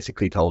time and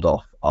basically told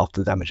off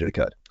after the damage had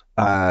occurred.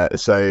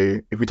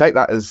 So if we take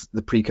that as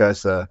the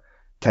precursor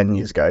 10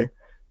 years ago,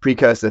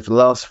 precursor for the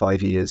last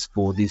 5 years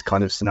for these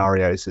kind of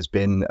scenarios has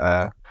been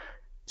the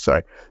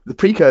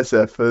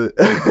precursor for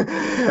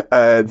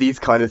these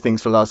kind of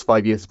things for the last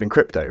 5 years has been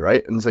crypto,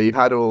 right? And so you've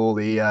had all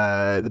the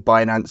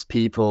Binance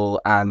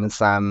people and the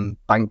Sam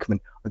Bankman.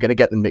 I'm going to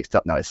get them mixed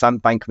up now. It's Sam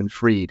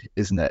Bankman-Fried,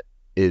 isn't it?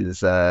 Is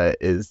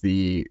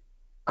the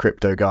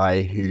crypto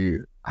guy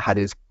who had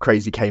his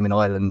crazy Cayman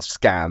Islands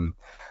scam.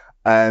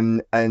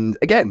 And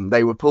again,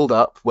 they were pulled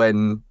up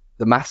when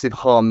the massive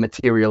harm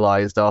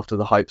materialized after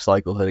the hype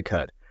cycle had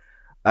occurred.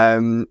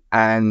 And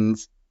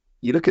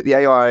you look at the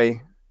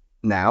AI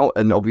now,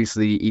 and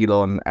obviously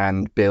Elon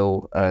and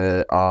Bill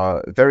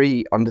are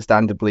very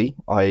understandably,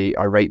 I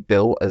rate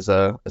Bill as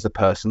a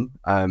person.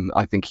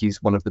 I think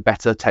he's one of the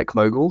better tech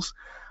moguls,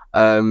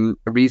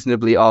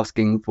 reasonably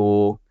asking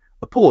for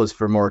a pause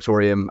for a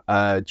moratorium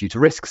due to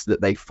risks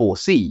that they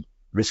foresee.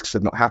 Risks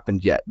have not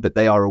happened yet, but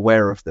they are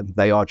aware of them.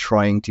 They are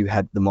trying to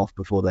head them off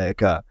before they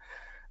occur.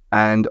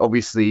 And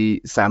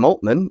obviously Sam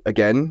Altman,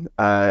 again,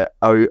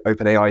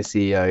 OpenAI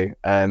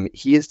CEO,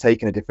 he has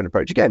taken a different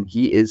approach. Again,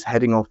 he is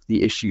heading off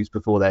the issues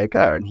before they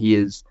occur, and he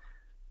is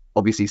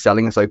obviously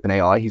selling us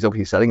OpenAI. He's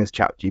obviously selling us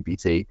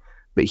ChatGPT,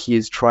 but he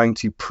is trying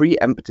to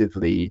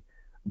preemptively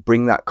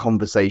bring that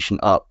conversation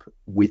up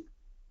with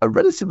a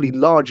relatively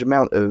large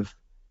amount of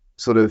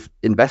sort of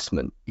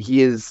investment.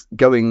 He is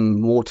going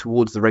more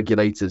towards the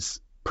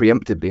regulators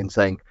preemptively and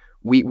saying,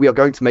 we are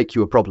going to make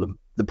you a problem.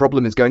 The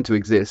problem is going to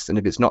exist, and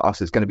if it's not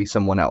us, it's going to be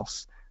someone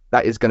else.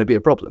 That is going to be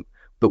a problem,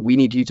 but we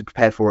need you to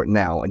prepare for it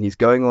now. And he's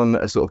going on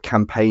a sort of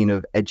campaign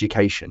of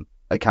education,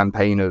 a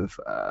campaign of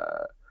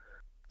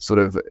sort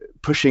of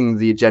pushing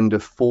the agenda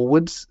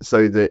forwards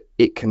so that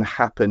it can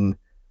happen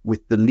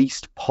with the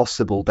least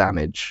possible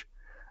damage,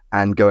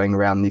 and going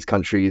around these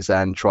countries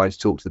and trying to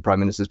talk to the prime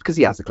ministers because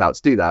he has the clout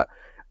to do that,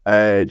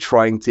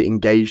 trying to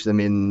engage them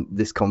in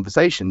this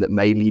conversation that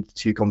may lead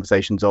to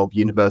conversations of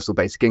universal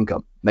basic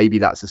income. Maybe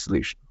that's a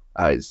solution.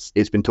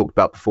 It's been talked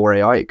about before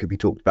AI. It could be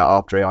talked about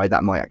after AI.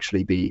 That might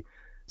actually be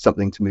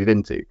something to move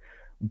into.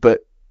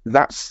 But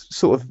that's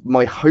sort of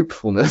my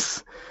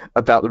hopefulness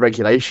about the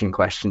regulation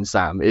question,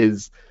 Sam,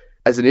 is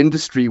as an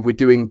industry, we're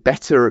doing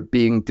better at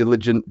being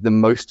diligent than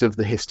most of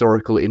the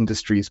historical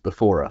industries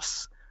before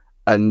us.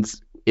 And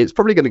it's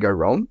probably going to go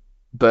wrong,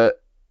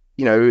 but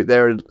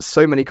there are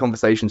so many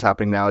conversations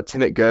happening now.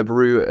 Timit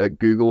Gerberu at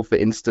Google, for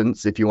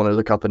instance, if you want to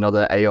look up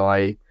another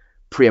AI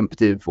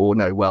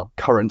preemptive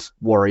current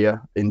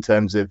warrior in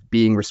terms of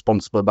being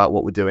responsible about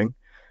what we're doing.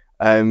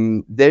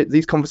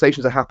 These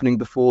conversations are happening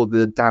before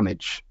the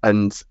damage,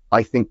 and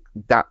I think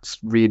that's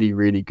really,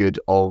 really good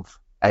of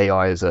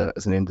AI as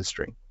an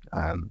industry.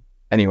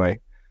 Anyway,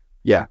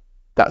 yeah,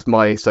 that's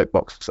my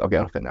soapbox. I'll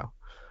get off it now.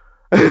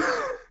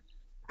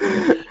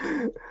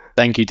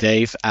 Thank you,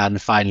 Dave. And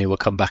finally, we'll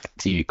come back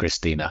to you,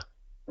 Krisztina.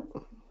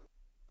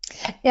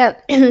 Yeah,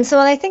 so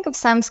when I think of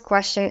Sam's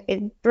question,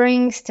 it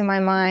brings to my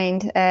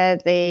mind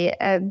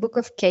the book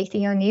of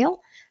Kathy O'Neill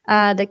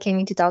that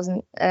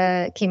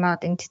came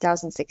out in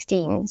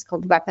 2016. It's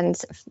called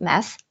Weapons of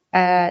Math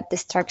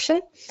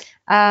Destruction.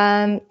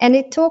 And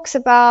it talks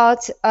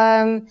about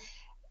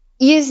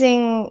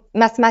using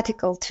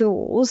mathematical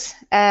tools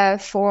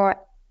for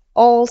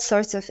all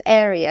sorts of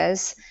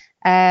areas,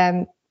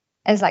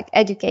 as like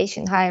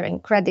education,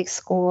 hiring, credit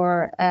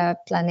score,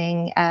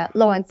 planning,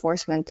 law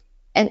enforcement,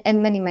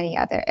 and many, many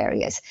other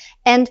areas.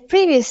 And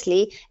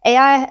previously,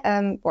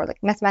 AI or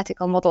like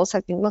mathematical models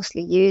have been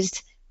mostly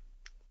used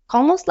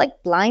almost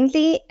like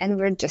blindly, and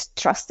we're just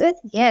trusted.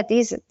 Yeah,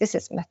 this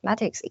is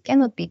mathematics. It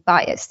cannot be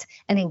biased.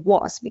 And it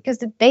was, because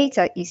the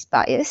data is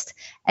biased,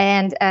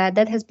 and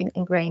that has been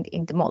ingrained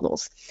in the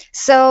models.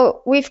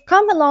 So we've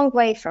come a long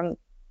way from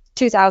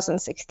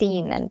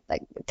 2016 and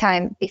like the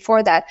time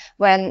before that,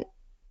 when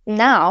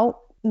now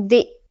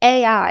the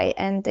AI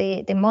and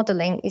the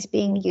modeling is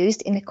being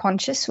used in a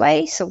conscious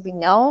way. So we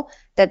know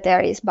that there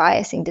is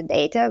bias in the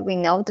data. We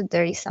know that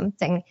there is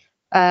something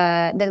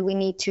that we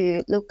need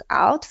to look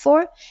out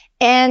for.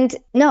 And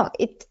no,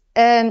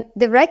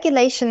 the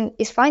regulation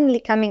is finally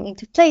coming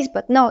into place,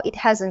 but no, it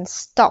hasn't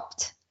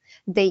stopped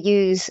the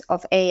use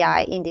of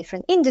AI in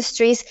different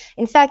industries.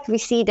 In fact, we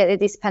see that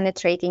it is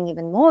penetrating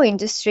even more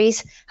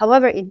industries.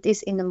 However, it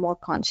is in a more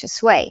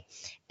conscious way.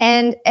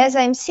 And as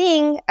I'm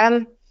seeing,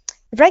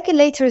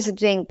 regulators are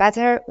doing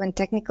better when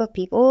technical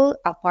people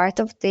are part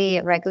of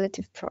the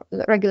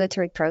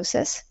regulatory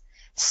process.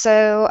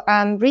 So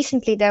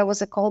recently there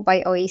was a call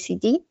by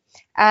OECD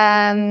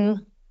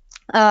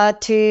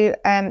to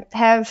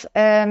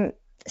have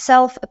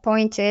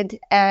self-appointed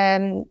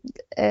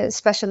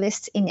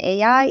specialists in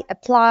AI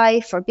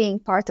apply for being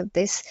part of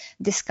these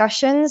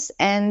discussions,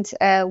 and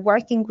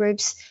working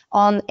groups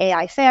on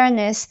AI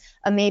fairness,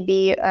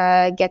 maybe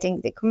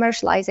getting the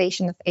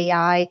commercialization of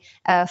AI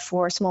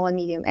for small and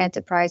medium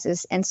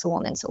enterprises, and so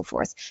on and so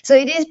forth. So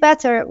it is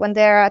better when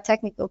there are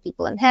technical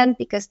people in hand,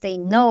 because they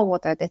know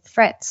what are the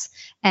threats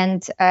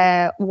and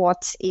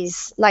what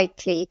is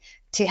likely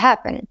to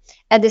happen.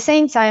 At the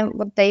same time,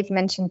 what Dave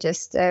mentioned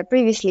just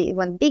previously,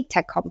 when big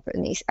tech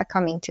companies are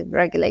coming to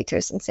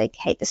regulators and say,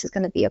 hey, this is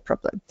going to be a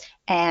problem,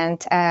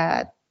 and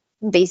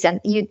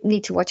you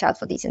need to watch out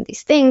for these and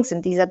these things,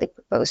 and these are the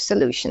proposed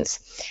solutions.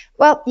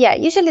 Well, yeah,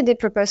 usually the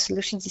proposed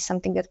solutions is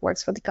something that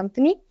works for the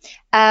company.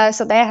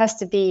 So there has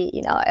to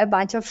be, a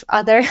bunch of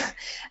other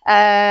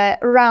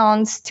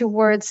rounds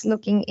towards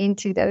looking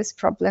into those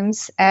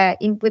problems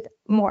with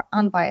more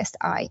unbiased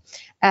eye.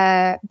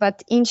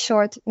 But in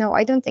short, no,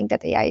 I don't think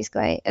that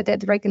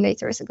that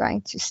regulators are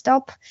going to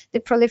stop the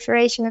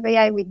proliferation of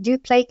AI. We do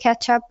play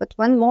catch up, but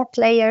when more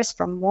players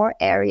from more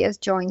areas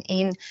join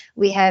in,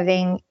 we're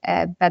having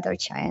a better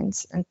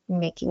chance and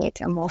making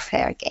it a more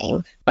fair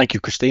game. Thank you,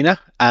 Krisztina.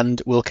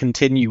 And we'll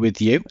continue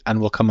with you, and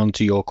we'll come on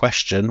to your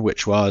question,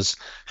 which was,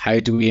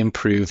 how do we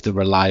improve the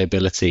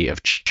reliability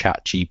of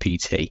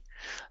ChatGPT?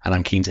 And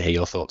I'm keen to hear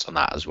your thoughts on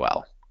that as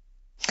well.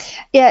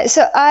 Yeah,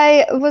 so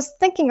I was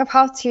thinking of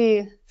how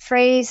to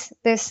phrase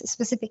this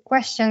specific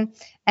question,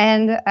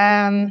 and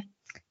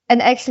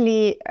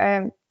actually,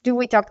 do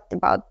we talk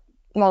about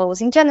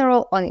models in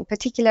general or in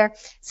particular?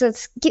 So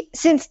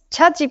since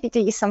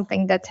ChatGPT is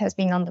something that has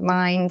been on the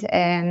mind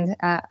and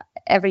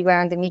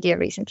everywhere in the media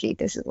recently,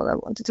 this is what I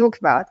want to talk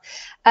about.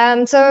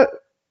 So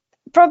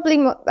probably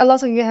a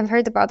lot of you have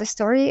heard about the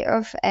story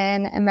of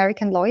an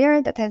American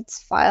lawyer that has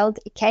filed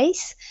a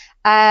case,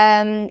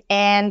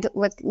 and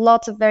with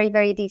lots of very,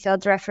 very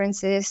detailed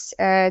references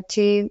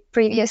to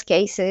previous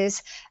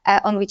cases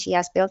on which he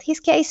has built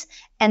his case.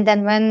 And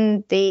then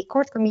when the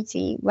court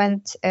committee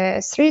went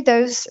through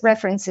those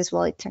references,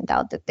 well, it turned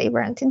out that they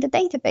weren't in the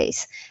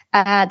database.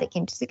 They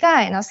came to the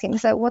guy and asked him,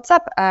 so what's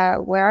up?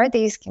 Where are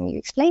these? Can you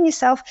explain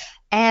yourself?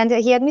 And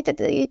he admitted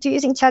to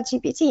using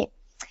ChatGPT.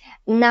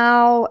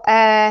 Now,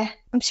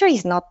 I'm sure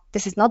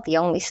this is not the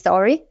only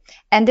story,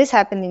 and this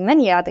happened in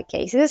many other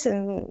cases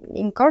and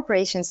in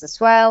corporations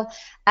as well.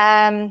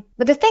 But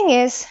the thing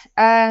is,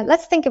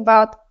 let's think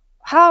about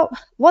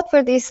what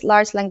were these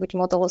large language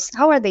models?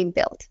 How are they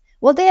built?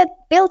 Well, they are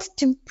built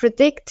to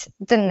predict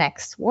the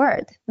next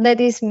word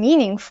that is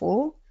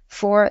meaningful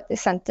for the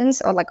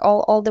sentence, or like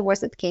all the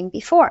words that came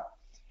before.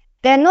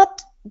 They're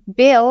not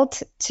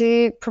built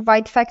to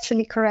provide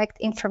factually correct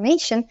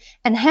information,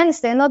 and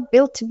hence they're not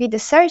built to be the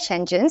search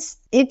engines.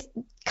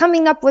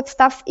 Coming up with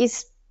stuff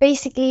is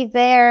basically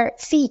their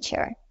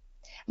feature.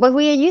 But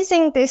we are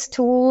using this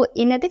tool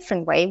in a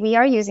different way. We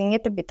are using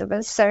it a bit of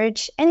a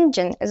search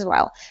engine as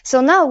well.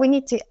 So now we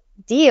need to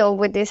deal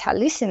with these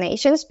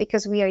hallucinations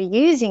because we are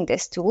using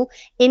this tool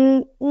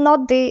in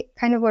not the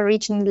kind of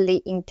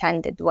originally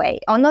intended way.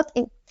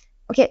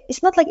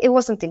 It's not like it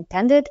wasn't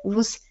intended. It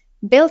was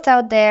built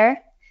out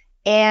there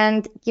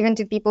and given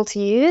to people to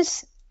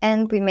use,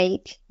 and we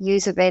make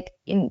use of it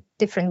in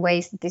different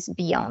ways that is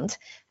beyond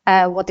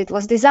what it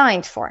was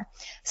designed for.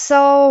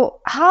 So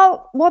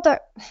what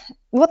are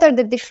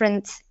the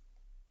different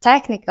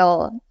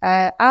technical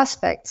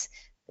aspects,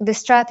 the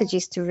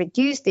strategies to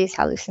reduce these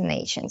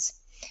hallucinations?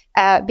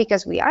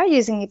 Because we are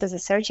using it as a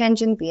search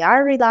engine, we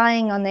are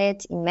relying on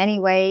it in many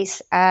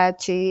ways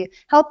to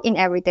help in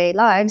everyday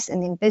lives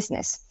and in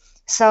business.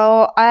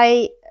 So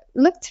I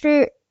looked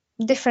through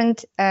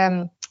different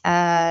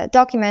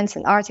documents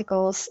and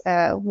articles,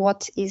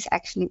 what is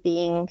actually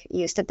being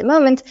used at the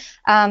moment.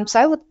 So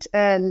I would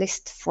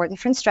list 4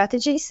 different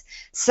strategies.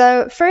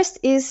 So first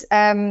is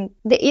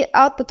the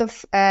output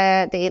of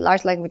the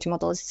large language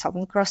model is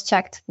often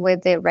cross-checked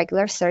with the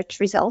regular search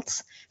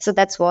results. So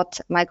that's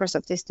what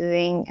Microsoft is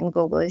doing and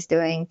Google is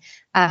doing.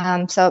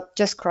 So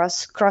just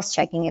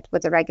cross-checking it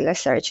with the regular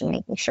search and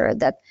making sure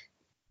that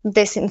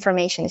this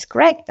information is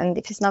correct, and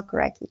if it's not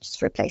correct, we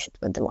just replace it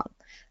with the one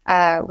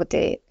with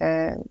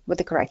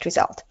the correct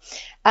result.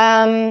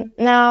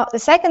 Now, the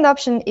second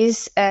option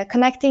is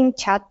connecting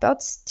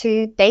chatbots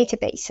to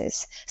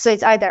databases. So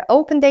it's either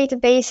open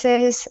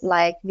databases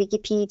like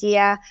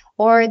Wikipedia,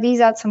 or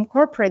these are some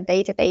corporate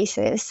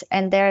databases,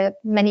 and there are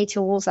many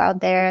tools out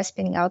there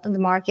spinning out on the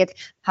market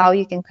how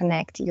you can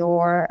connect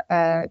your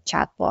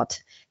chatbot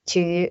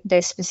to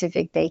the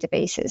specific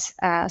databases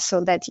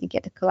so that you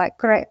get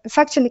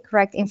factually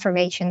correct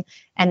information,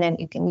 and then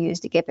you can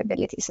use the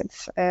capabilities of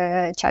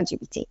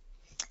ChatGPT.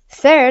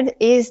 Third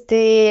is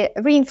the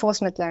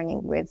reinforcement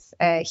learning with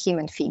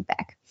human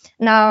feedback.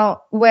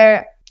 Now,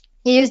 where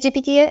you use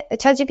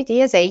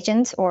ChatGPT as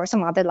agent or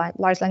some other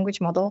large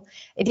language model,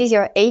 it is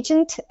your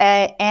agent,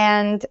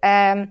 and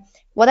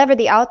whatever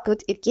the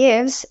output it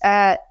gives,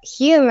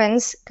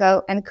 humans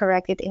go and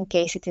correct it in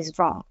case it is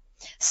wrong.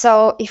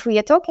 So if we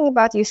are talking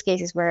about use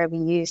cases where we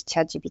use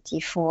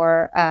ChatGPT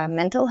for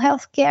mental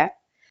health care,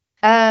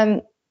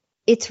 there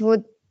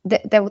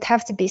would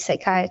have to be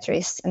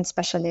psychiatrists and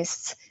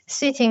specialists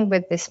sitting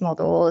with these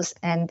models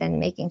and then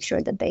making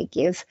sure that they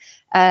give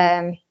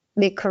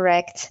the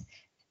correct,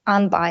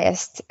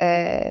 unbiased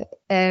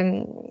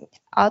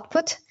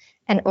output,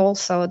 and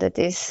also that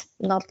is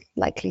not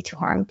likely to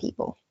harm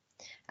people.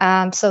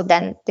 So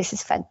then this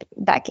is fed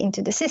back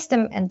into the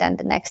system, and then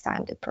the next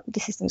time the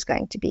system is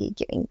going to be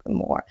giving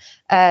more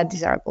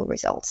desirable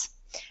results.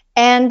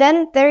 And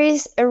then there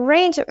is a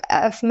range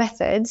of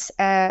methods,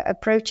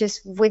 approaches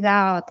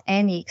without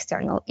any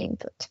external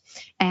input.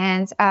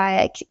 And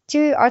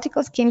 2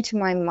 articles came to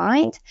my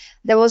mind.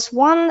 There was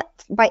one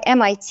by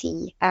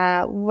MIT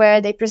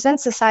where they present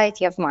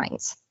Society of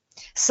Minds.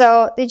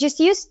 So they just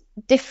use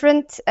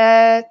different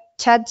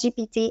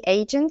ChatGPT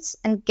agents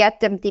and get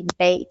them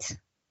debate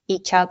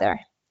each other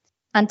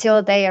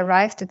until they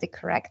arrive to the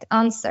correct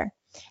answer.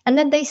 And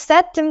then they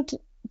set them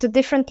to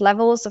different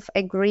levels of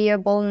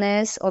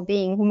agreeableness or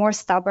being more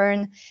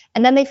stubborn.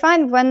 And then they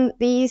find when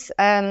these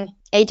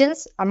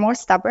agents are more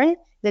stubborn,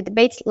 the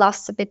debate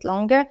lasts a bit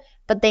longer,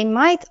 but they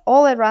might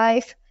all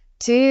arrive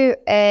to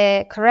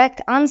a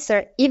correct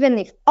answer, even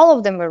if all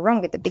of them were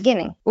wrong at the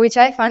beginning, which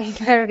I find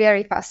very,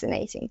 very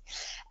fascinating.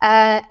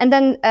 And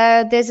then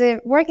there's a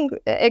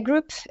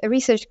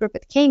research group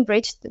at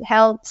Cambridge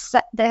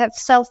that they have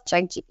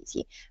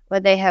self-ChatGPT, where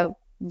they have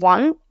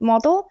one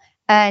model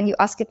and you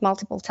ask it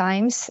multiple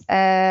times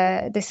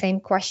the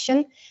same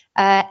question,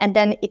 and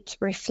then it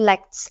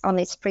reflects on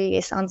its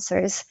previous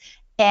answers.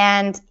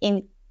 And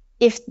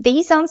if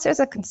these answers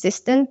are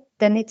consistent,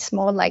 then it's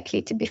more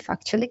likely to be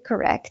factually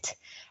correct.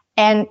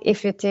 And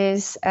if it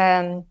is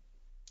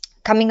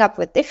coming up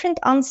with different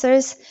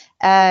answers,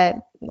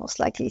 most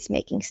likely it's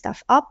making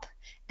stuff up.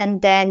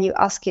 And then you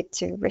ask it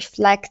to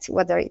reflect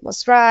whether it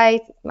was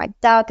right, it might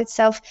doubt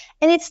itself,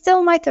 and it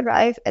still might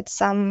arrive at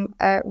some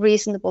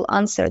reasonable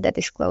answer that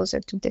is closer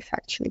to the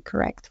factually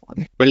correct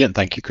one. Brilliant.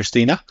 Thank you,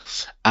 Krisztina.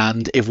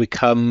 And if we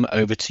come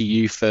over to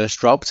you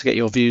first, Rob, to get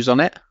your views on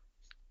it.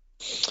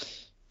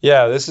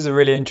 Yeah, this is a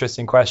really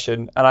interesting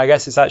question. And I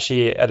guess it's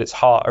actually at its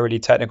heart a really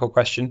technical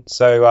question.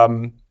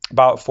 So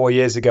about 4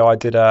 years ago, I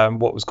did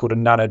what was called a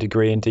nano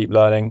degree in deep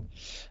learning.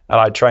 And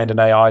I trained an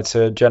AI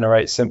to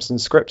generate Simpson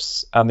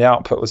scripts, and the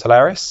output was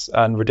hilarious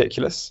and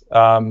ridiculous.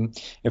 In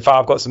fact,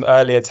 I've got some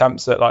early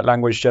attempts at like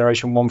language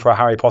generation, one for a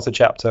Harry Potter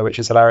chapter, which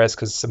is hilarious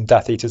because some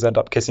Death Eaters end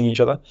up kissing each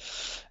other.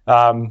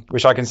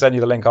 which I can send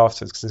you the link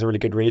afterwards because it's a really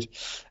good read.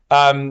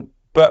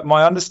 But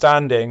my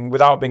understanding,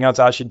 without being able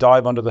to actually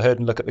dive under the hood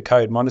and look at the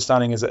code, my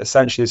understanding is that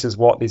essentially this is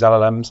what these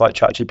LLMs like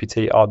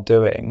ChatGPT are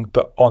doing,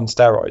 but on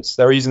steroids.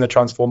 They're using the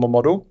transformer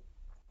model,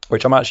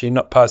 which I'm actually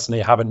not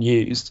personally haven't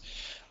used.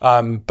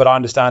 But I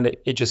understand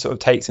it just sort of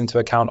takes into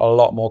account a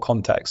lot more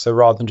context. So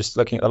rather than just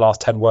looking at the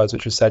last 10 words,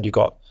 which was said, you've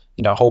got,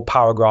 whole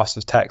paragraphs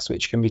of text,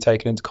 which can be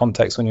taken into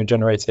context when you're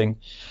generating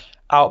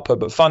output.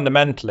 But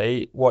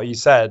fundamentally, what you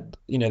said,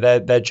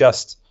 they're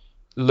just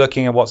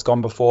looking at what's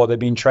gone before. They've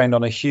been trained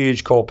on a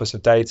huge corpus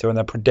of data and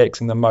they're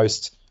predicting the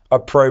most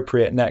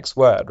appropriate next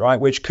word, right?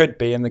 Which could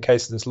be, in the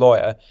case of this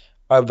lawyer,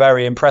 a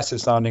very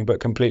impressive sounding but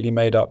completely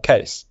made up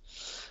case.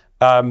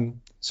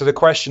 So the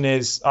question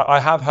is, I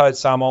have heard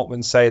Sam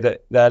Altman say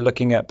that they're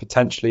looking at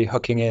potentially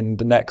hooking in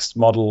the next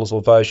models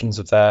or versions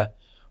of their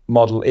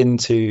model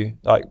into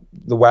like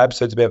the web,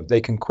 so to be able,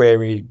 they can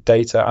query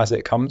data as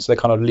it comes. So they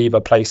kind of leave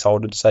a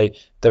placeholder to say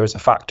there is a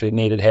factor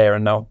needed here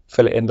and they'll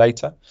fill it in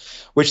later,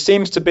 which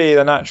seems to be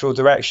the natural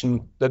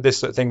direction that this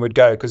sort of thing would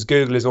go, because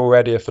Google is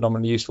already a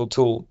phenomenally useful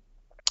tool.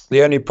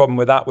 The only problem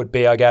with that would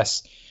be, I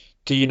guess,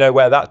 do you know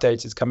where that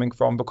data is coming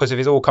from? Because if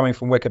it's all coming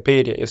from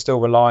Wikipedia, you're still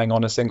relying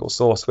on a single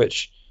source,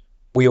 which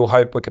we all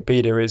hope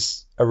Wikipedia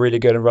is a really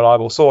good and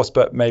reliable source,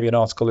 but maybe an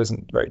article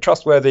isn't very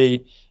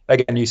trustworthy.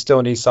 Again, you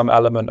still need some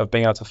element of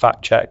being able to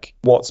fact check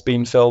what's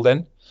been filled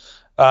in.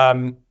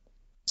 So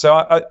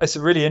it's a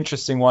really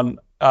interesting one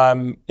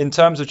in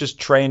terms of just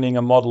training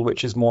a model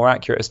which is more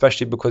accurate,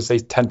 especially because they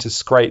tend to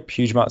scrape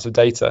huge amounts of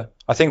data.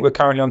 I think we're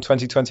currently on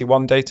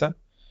 2021 data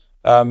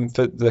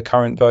for the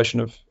current version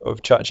of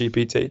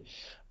ChatGPT.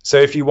 So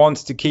if you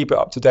wanted to keep it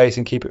up to date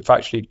and keep it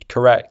factually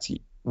correct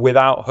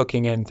without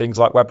hooking in things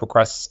like web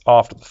requests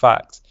after the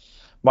fact,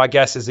 my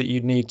guess is that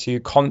you'd need to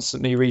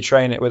constantly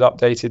retrain it with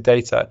updated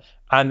data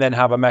and then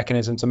have a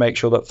mechanism to make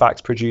sure that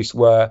facts produced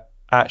were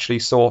actually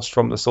sourced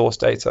from the source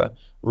data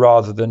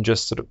rather than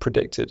just sort of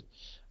predicted,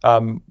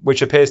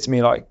 which appears to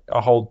me like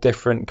a whole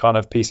different kind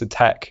of piece of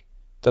tech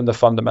than the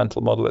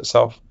fundamental model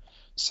itself.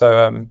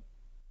 So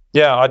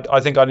I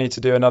think I need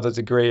to do another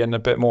degree and a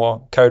bit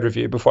more code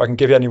review before I can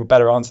give you any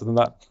better answer than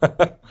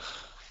that.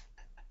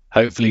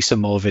 Hopefully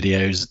some more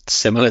videos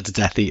similar to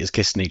Death Eaters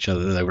kissing each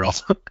other, though, Rob.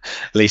 At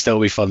least it'll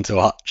be fun to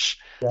watch.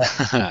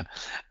 Yeah.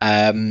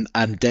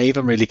 And Dave,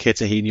 I'm really keen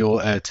to hear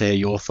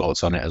your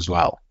thoughts on it as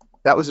well.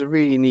 That was a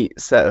really neat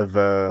set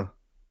of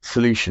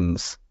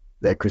solutions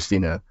there,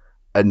 Krisztina.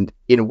 And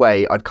in a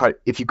way,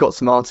 if you've got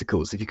some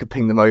articles, if you could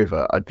ping them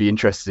over, I'd be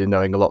interested in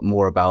knowing a lot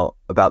more about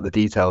the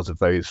details of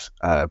those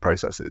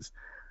processes.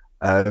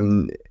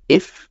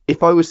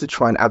 If I was to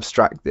try and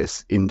abstract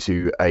this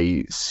into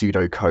a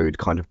pseudocode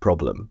kind of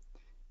problem,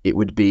 it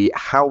would be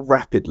how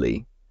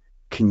rapidly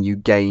can you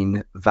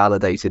gain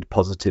validated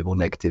positive or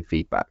negative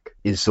feedback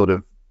is sort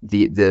of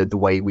the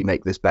way we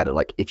make this better.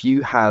 Like if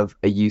you have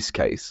a use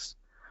case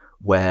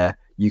where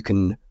you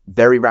can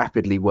very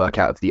rapidly work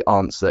out if the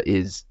answer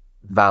is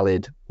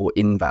valid or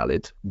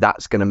invalid,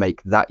 that's going to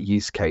make that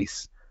use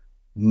case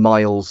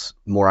miles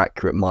more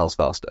accurate, miles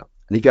faster.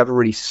 And if you have a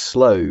really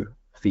slow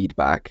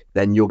feedback,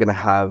 then you're going to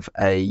have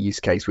a use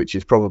case which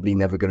is probably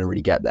never going to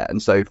really get there.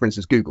 And so, for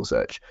instance, Google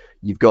search,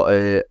 you've got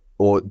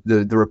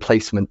the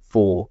replacement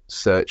for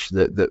search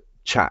that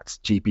Chat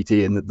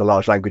GPT and the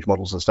large language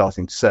models are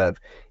starting to serve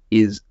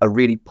is a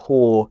really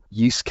poor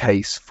use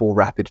case for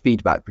rapid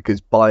feedback,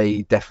 because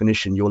by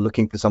definition you're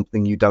looking for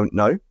something you don't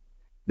know.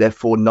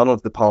 Therefore, none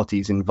of the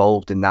parties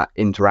involved in that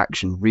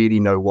interaction really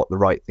know what the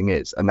right thing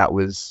is. And that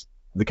was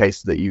the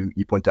case that you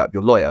pointed out.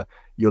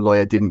 Your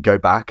lawyer didn't go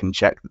back and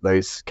check that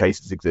those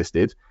cases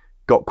existed,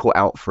 got caught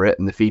out for it,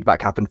 and the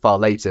feedback happened far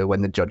later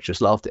when the judge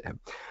just laughed at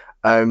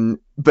him.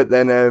 But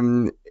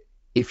then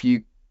if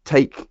you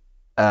take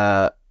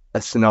a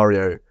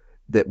scenario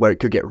where it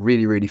could get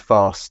really, really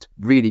fast,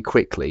 really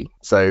quickly,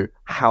 so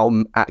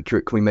how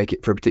accurate can we make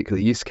it for a particular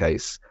use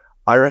case?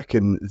 I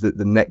reckon that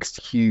the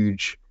next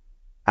huge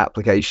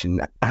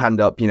application,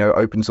 hand up,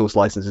 open source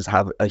licenses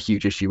have a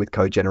huge issue with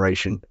code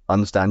generation.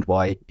 Understand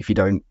why. If you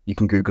don't, you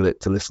can Google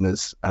it to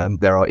listeners.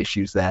 There are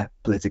issues there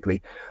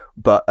politically.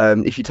 But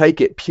if you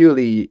take it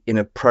purely in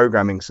a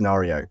programming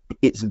scenario,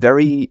 it's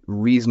very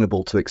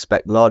reasonable to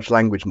expect large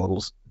language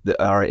models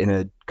that are in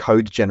a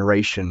code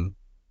generation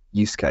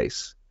use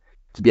case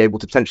to be able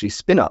to potentially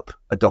spin up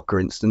a Docker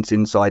instance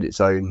inside its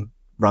own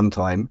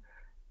runtime,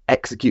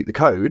 execute the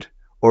code,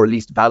 or at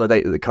least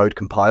validate that the code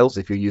compiles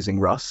if you're using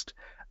Rust,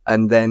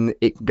 and then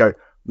it can go,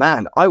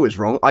 man, I was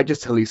wrong, I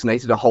just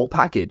hallucinated a whole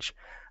package.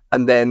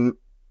 And then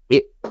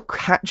it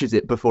catches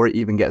it before it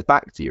even gets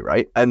back to you,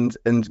 right? And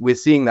we're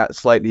seeing that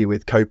slightly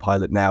with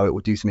Copilot now. It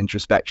will do some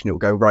introspection. It will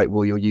go, right,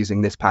 well, you're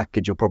using this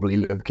package, you're probably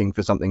looking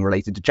for something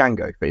related to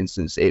Django. For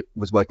instance, it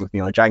was working with me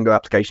on a Django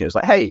application. It was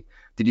like, hey,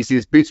 did you see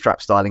this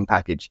Bootstrap styling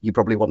package? You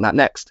probably want that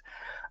next.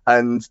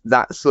 And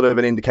that's sort of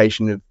an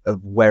indication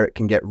of where it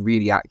can get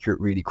really accurate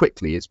really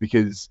quickly. It's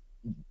because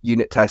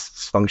unit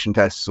tests, function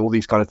tests, all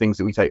these kind of things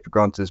that we take for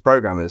granted as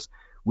programmers,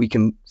 we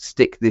can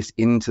stick this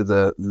into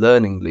the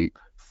learning loop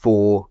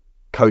for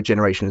code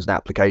generation as an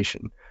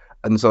application.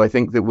 And so I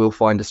think that we'll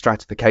find a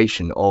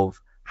stratification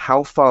of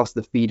how fast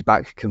the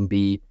feedback can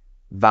be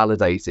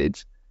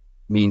validated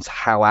means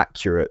how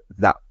accurate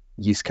that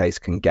use case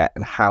can get,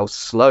 and how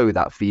slow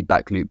that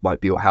feedback loop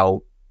might be, or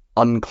how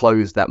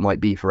unclosed that might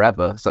be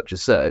forever, such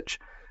as search.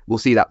 We'll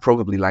see that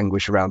probably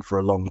languish around for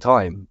a long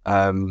time.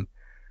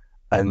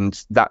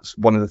 And that's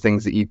one of the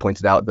things that you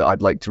pointed out that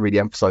I'd like to really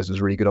emphasize was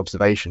a really good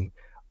observation.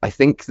 I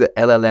think that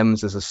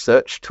LLMs as a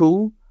search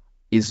tool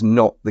is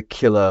not the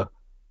killer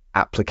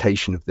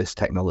application of this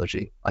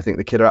technology. I think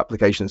the killer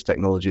application of this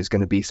technology is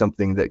going to be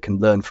something that can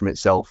learn from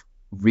itself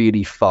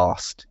really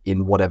fast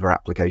in whatever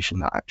application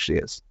that actually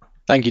is.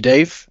 Thank you,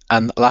 Dave.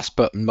 And last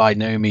but by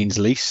no means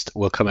least,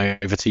 we'll come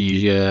over to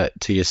you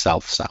to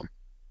yourself, Sam.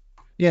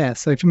 Yeah,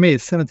 so for me,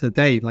 it's similar to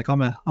Dave. Like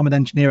I'm an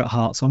engineer at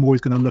heart, so I'm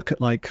always going to look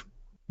at like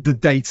the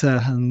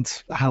data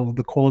and how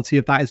the quality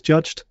of that is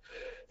judged.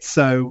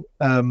 So,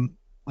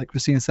 like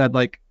Krisztina said,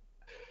 like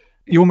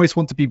you almost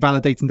want to be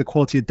validating the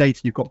quality of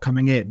data you've got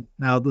coming in.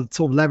 Now, the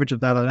sort of leverage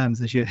of the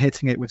LLMs is you're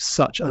hitting it with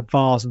such a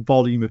vast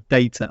volume of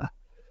data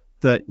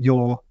that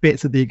your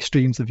bits at the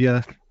extremes of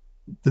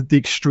the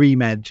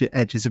extreme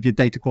edges of your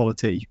data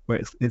quality,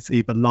 where it's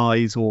either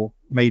lies or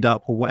made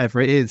up or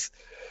whatever it is,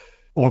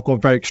 or I've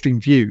got very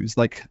extreme views,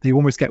 like they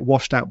almost get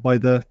washed out by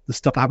the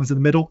stuff that happens in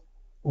the middle,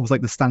 almost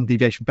like the standard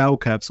deviation bell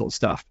curve sort of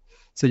stuff.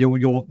 So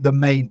the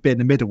main bit in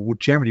the middle will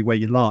generally where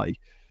you lie,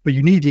 but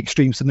you need the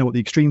extremes to know what the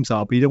extremes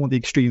are, but you don't want the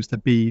extremes to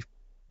be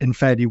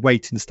unfairly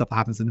weighting the stuff that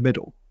happens in the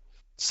middle.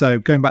 So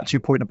going back to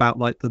your point about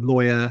like the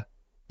lawyer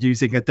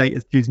using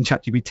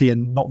ChatGPT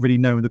and not really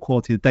knowing the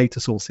quality of the data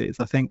sources,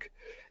 I think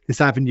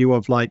this avenue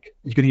of like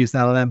you're going to use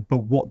an LLM,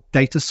 but what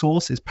data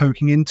source is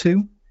poking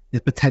into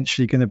is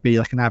potentially going to be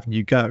like an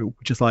avenue go,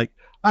 which is like,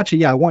 actually,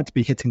 yeah, I want it to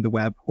be hitting the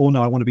web, or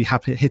no, I want to be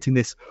hitting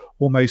this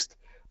almost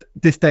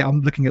this day.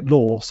 I'm looking at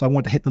law, so I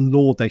want to hit the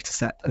law data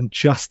set, and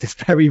just this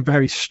very,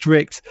 very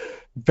strict,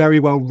 very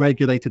well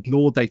regulated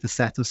law data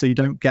set, so you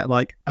don't get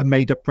like a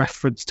made up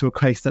reference to a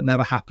case that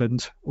never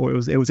happened, or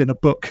it was in a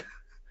book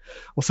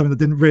or something that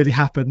didn't really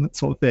happen, that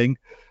sort of thing.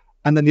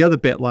 And then the other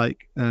bit,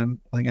 like I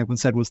think everyone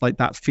said, was like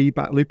that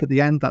feedback loop at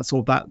the end. That's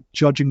all that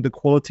judging the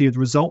quality of the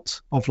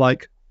result of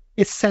like,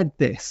 it said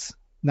this.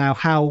 Now,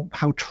 how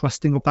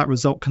trusting of that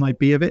result can I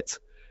be of it?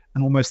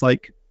 And almost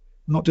like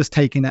not just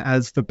taking it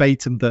as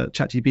verbatim that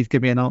ChatGPT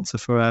give me an answer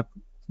for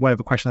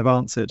whatever question I've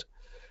answered,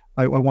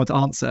 I want to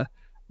answer,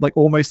 like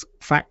almost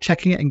fact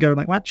checking it and going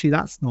like, well, actually,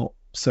 that's not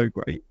so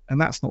great,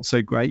 and that's not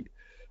so great.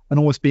 And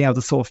almost being able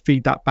to sort of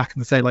feed that back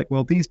and say like,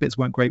 well, these bits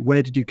weren't great.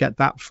 Where did you get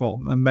that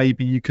from? And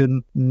maybe you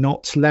can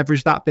not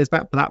leverage that bit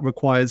back, but that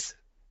requires,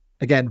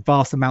 again,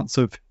 vast amounts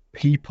of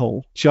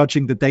people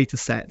judging the data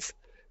sets,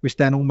 which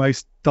then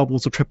almost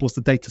doubles or triples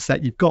the data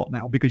set you've got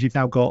now, because you've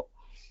now got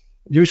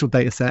the original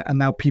data set and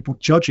now people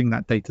judging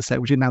that data set,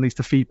 which it now needs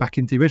to feed back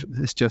into the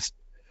original. It's just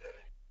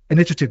an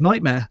iterative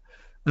nightmare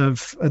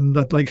and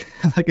like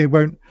it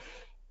won't,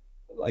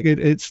 like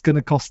it's going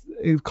to cost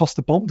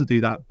a bomb to do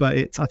that.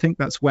 But I think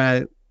that's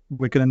where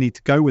we're going to need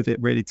to go with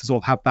it, really, to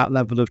sort of have that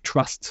level of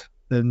trust,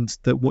 and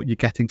that what you're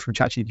getting from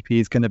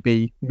ChatGPT is going to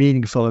be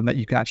meaningful and that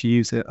you can actually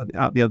use it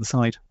at the other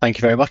side. Thank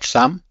you very much,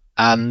 Sam.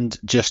 And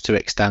just to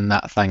extend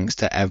that thanks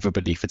to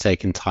everybody for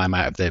taking time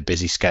out of their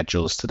busy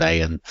schedules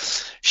today and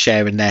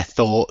sharing their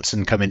thoughts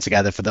and coming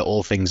together for the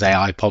All Things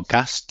AI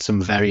podcast.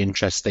 Some very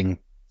interesting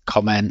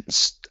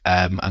comments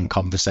and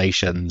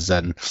conversations,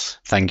 and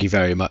thank you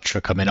very much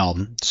for coming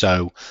on.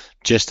 So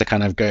just to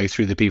kind of go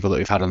through the people that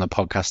we've had on the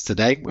podcast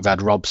today, we've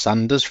had Rob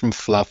Sanders from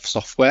Fluff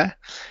Software,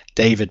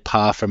 David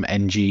Parr from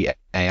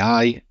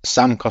Engi.ai,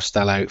 Sam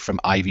Costelloe from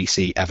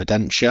IVC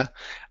Evidensia,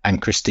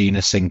 and Krisztina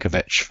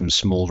Sinkovicz from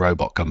Small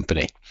Robot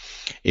Company.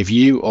 If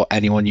you or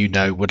anyone you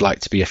know would like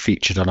to be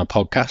featured on a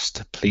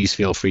podcast, please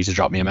feel free to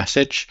drop me a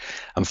message.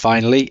 And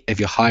finally, if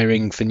you're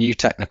hiring for new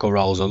technical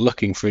roles or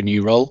looking for a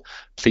new role,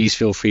 please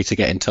feel free to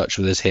get in touch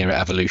with us here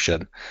at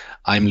Evolution.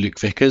 I'm Luke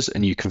Vickers,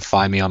 and you can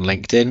find me on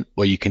LinkedIn,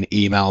 or you can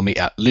email me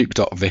at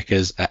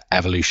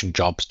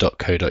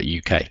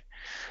luke.vickers@evolutionjobs.co.uk.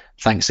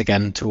 Thanks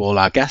again to all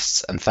our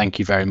guests, and thank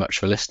you very much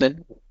for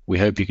listening. We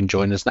hope you can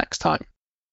join us next time.